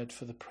inspired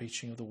for the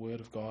preaching of the Word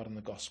of God and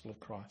the gospel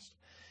of Christ.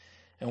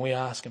 And we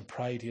ask and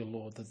pray, dear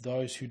Lord, that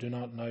those who do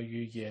not know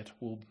you yet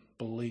will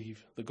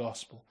believe the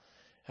gospel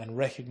and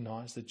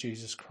recognise that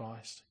Jesus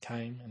Christ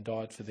came and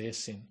died for their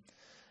sin,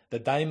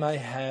 that they may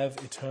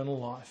have eternal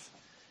life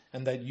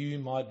and that you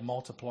might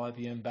multiply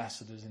the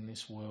ambassadors in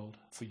this world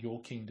for your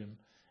kingdom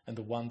and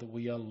the one that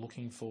we are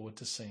looking forward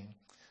to seeing,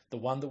 the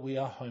one that we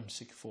are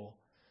homesick for.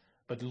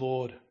 But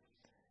Lord,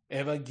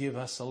 ever give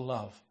us a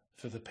love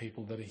for the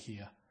people that are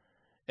here.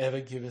 Ever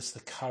give us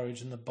the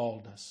courage and the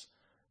boldness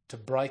to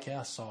break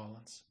our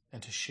silence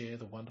and to share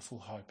the wonderful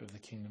hope of the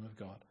kingdom of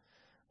God.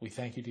 We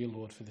thank you, dear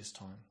Lord, for this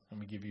time, and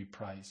we give you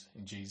praise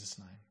in Jesus'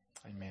 name.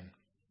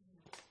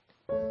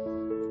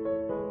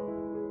 Amen.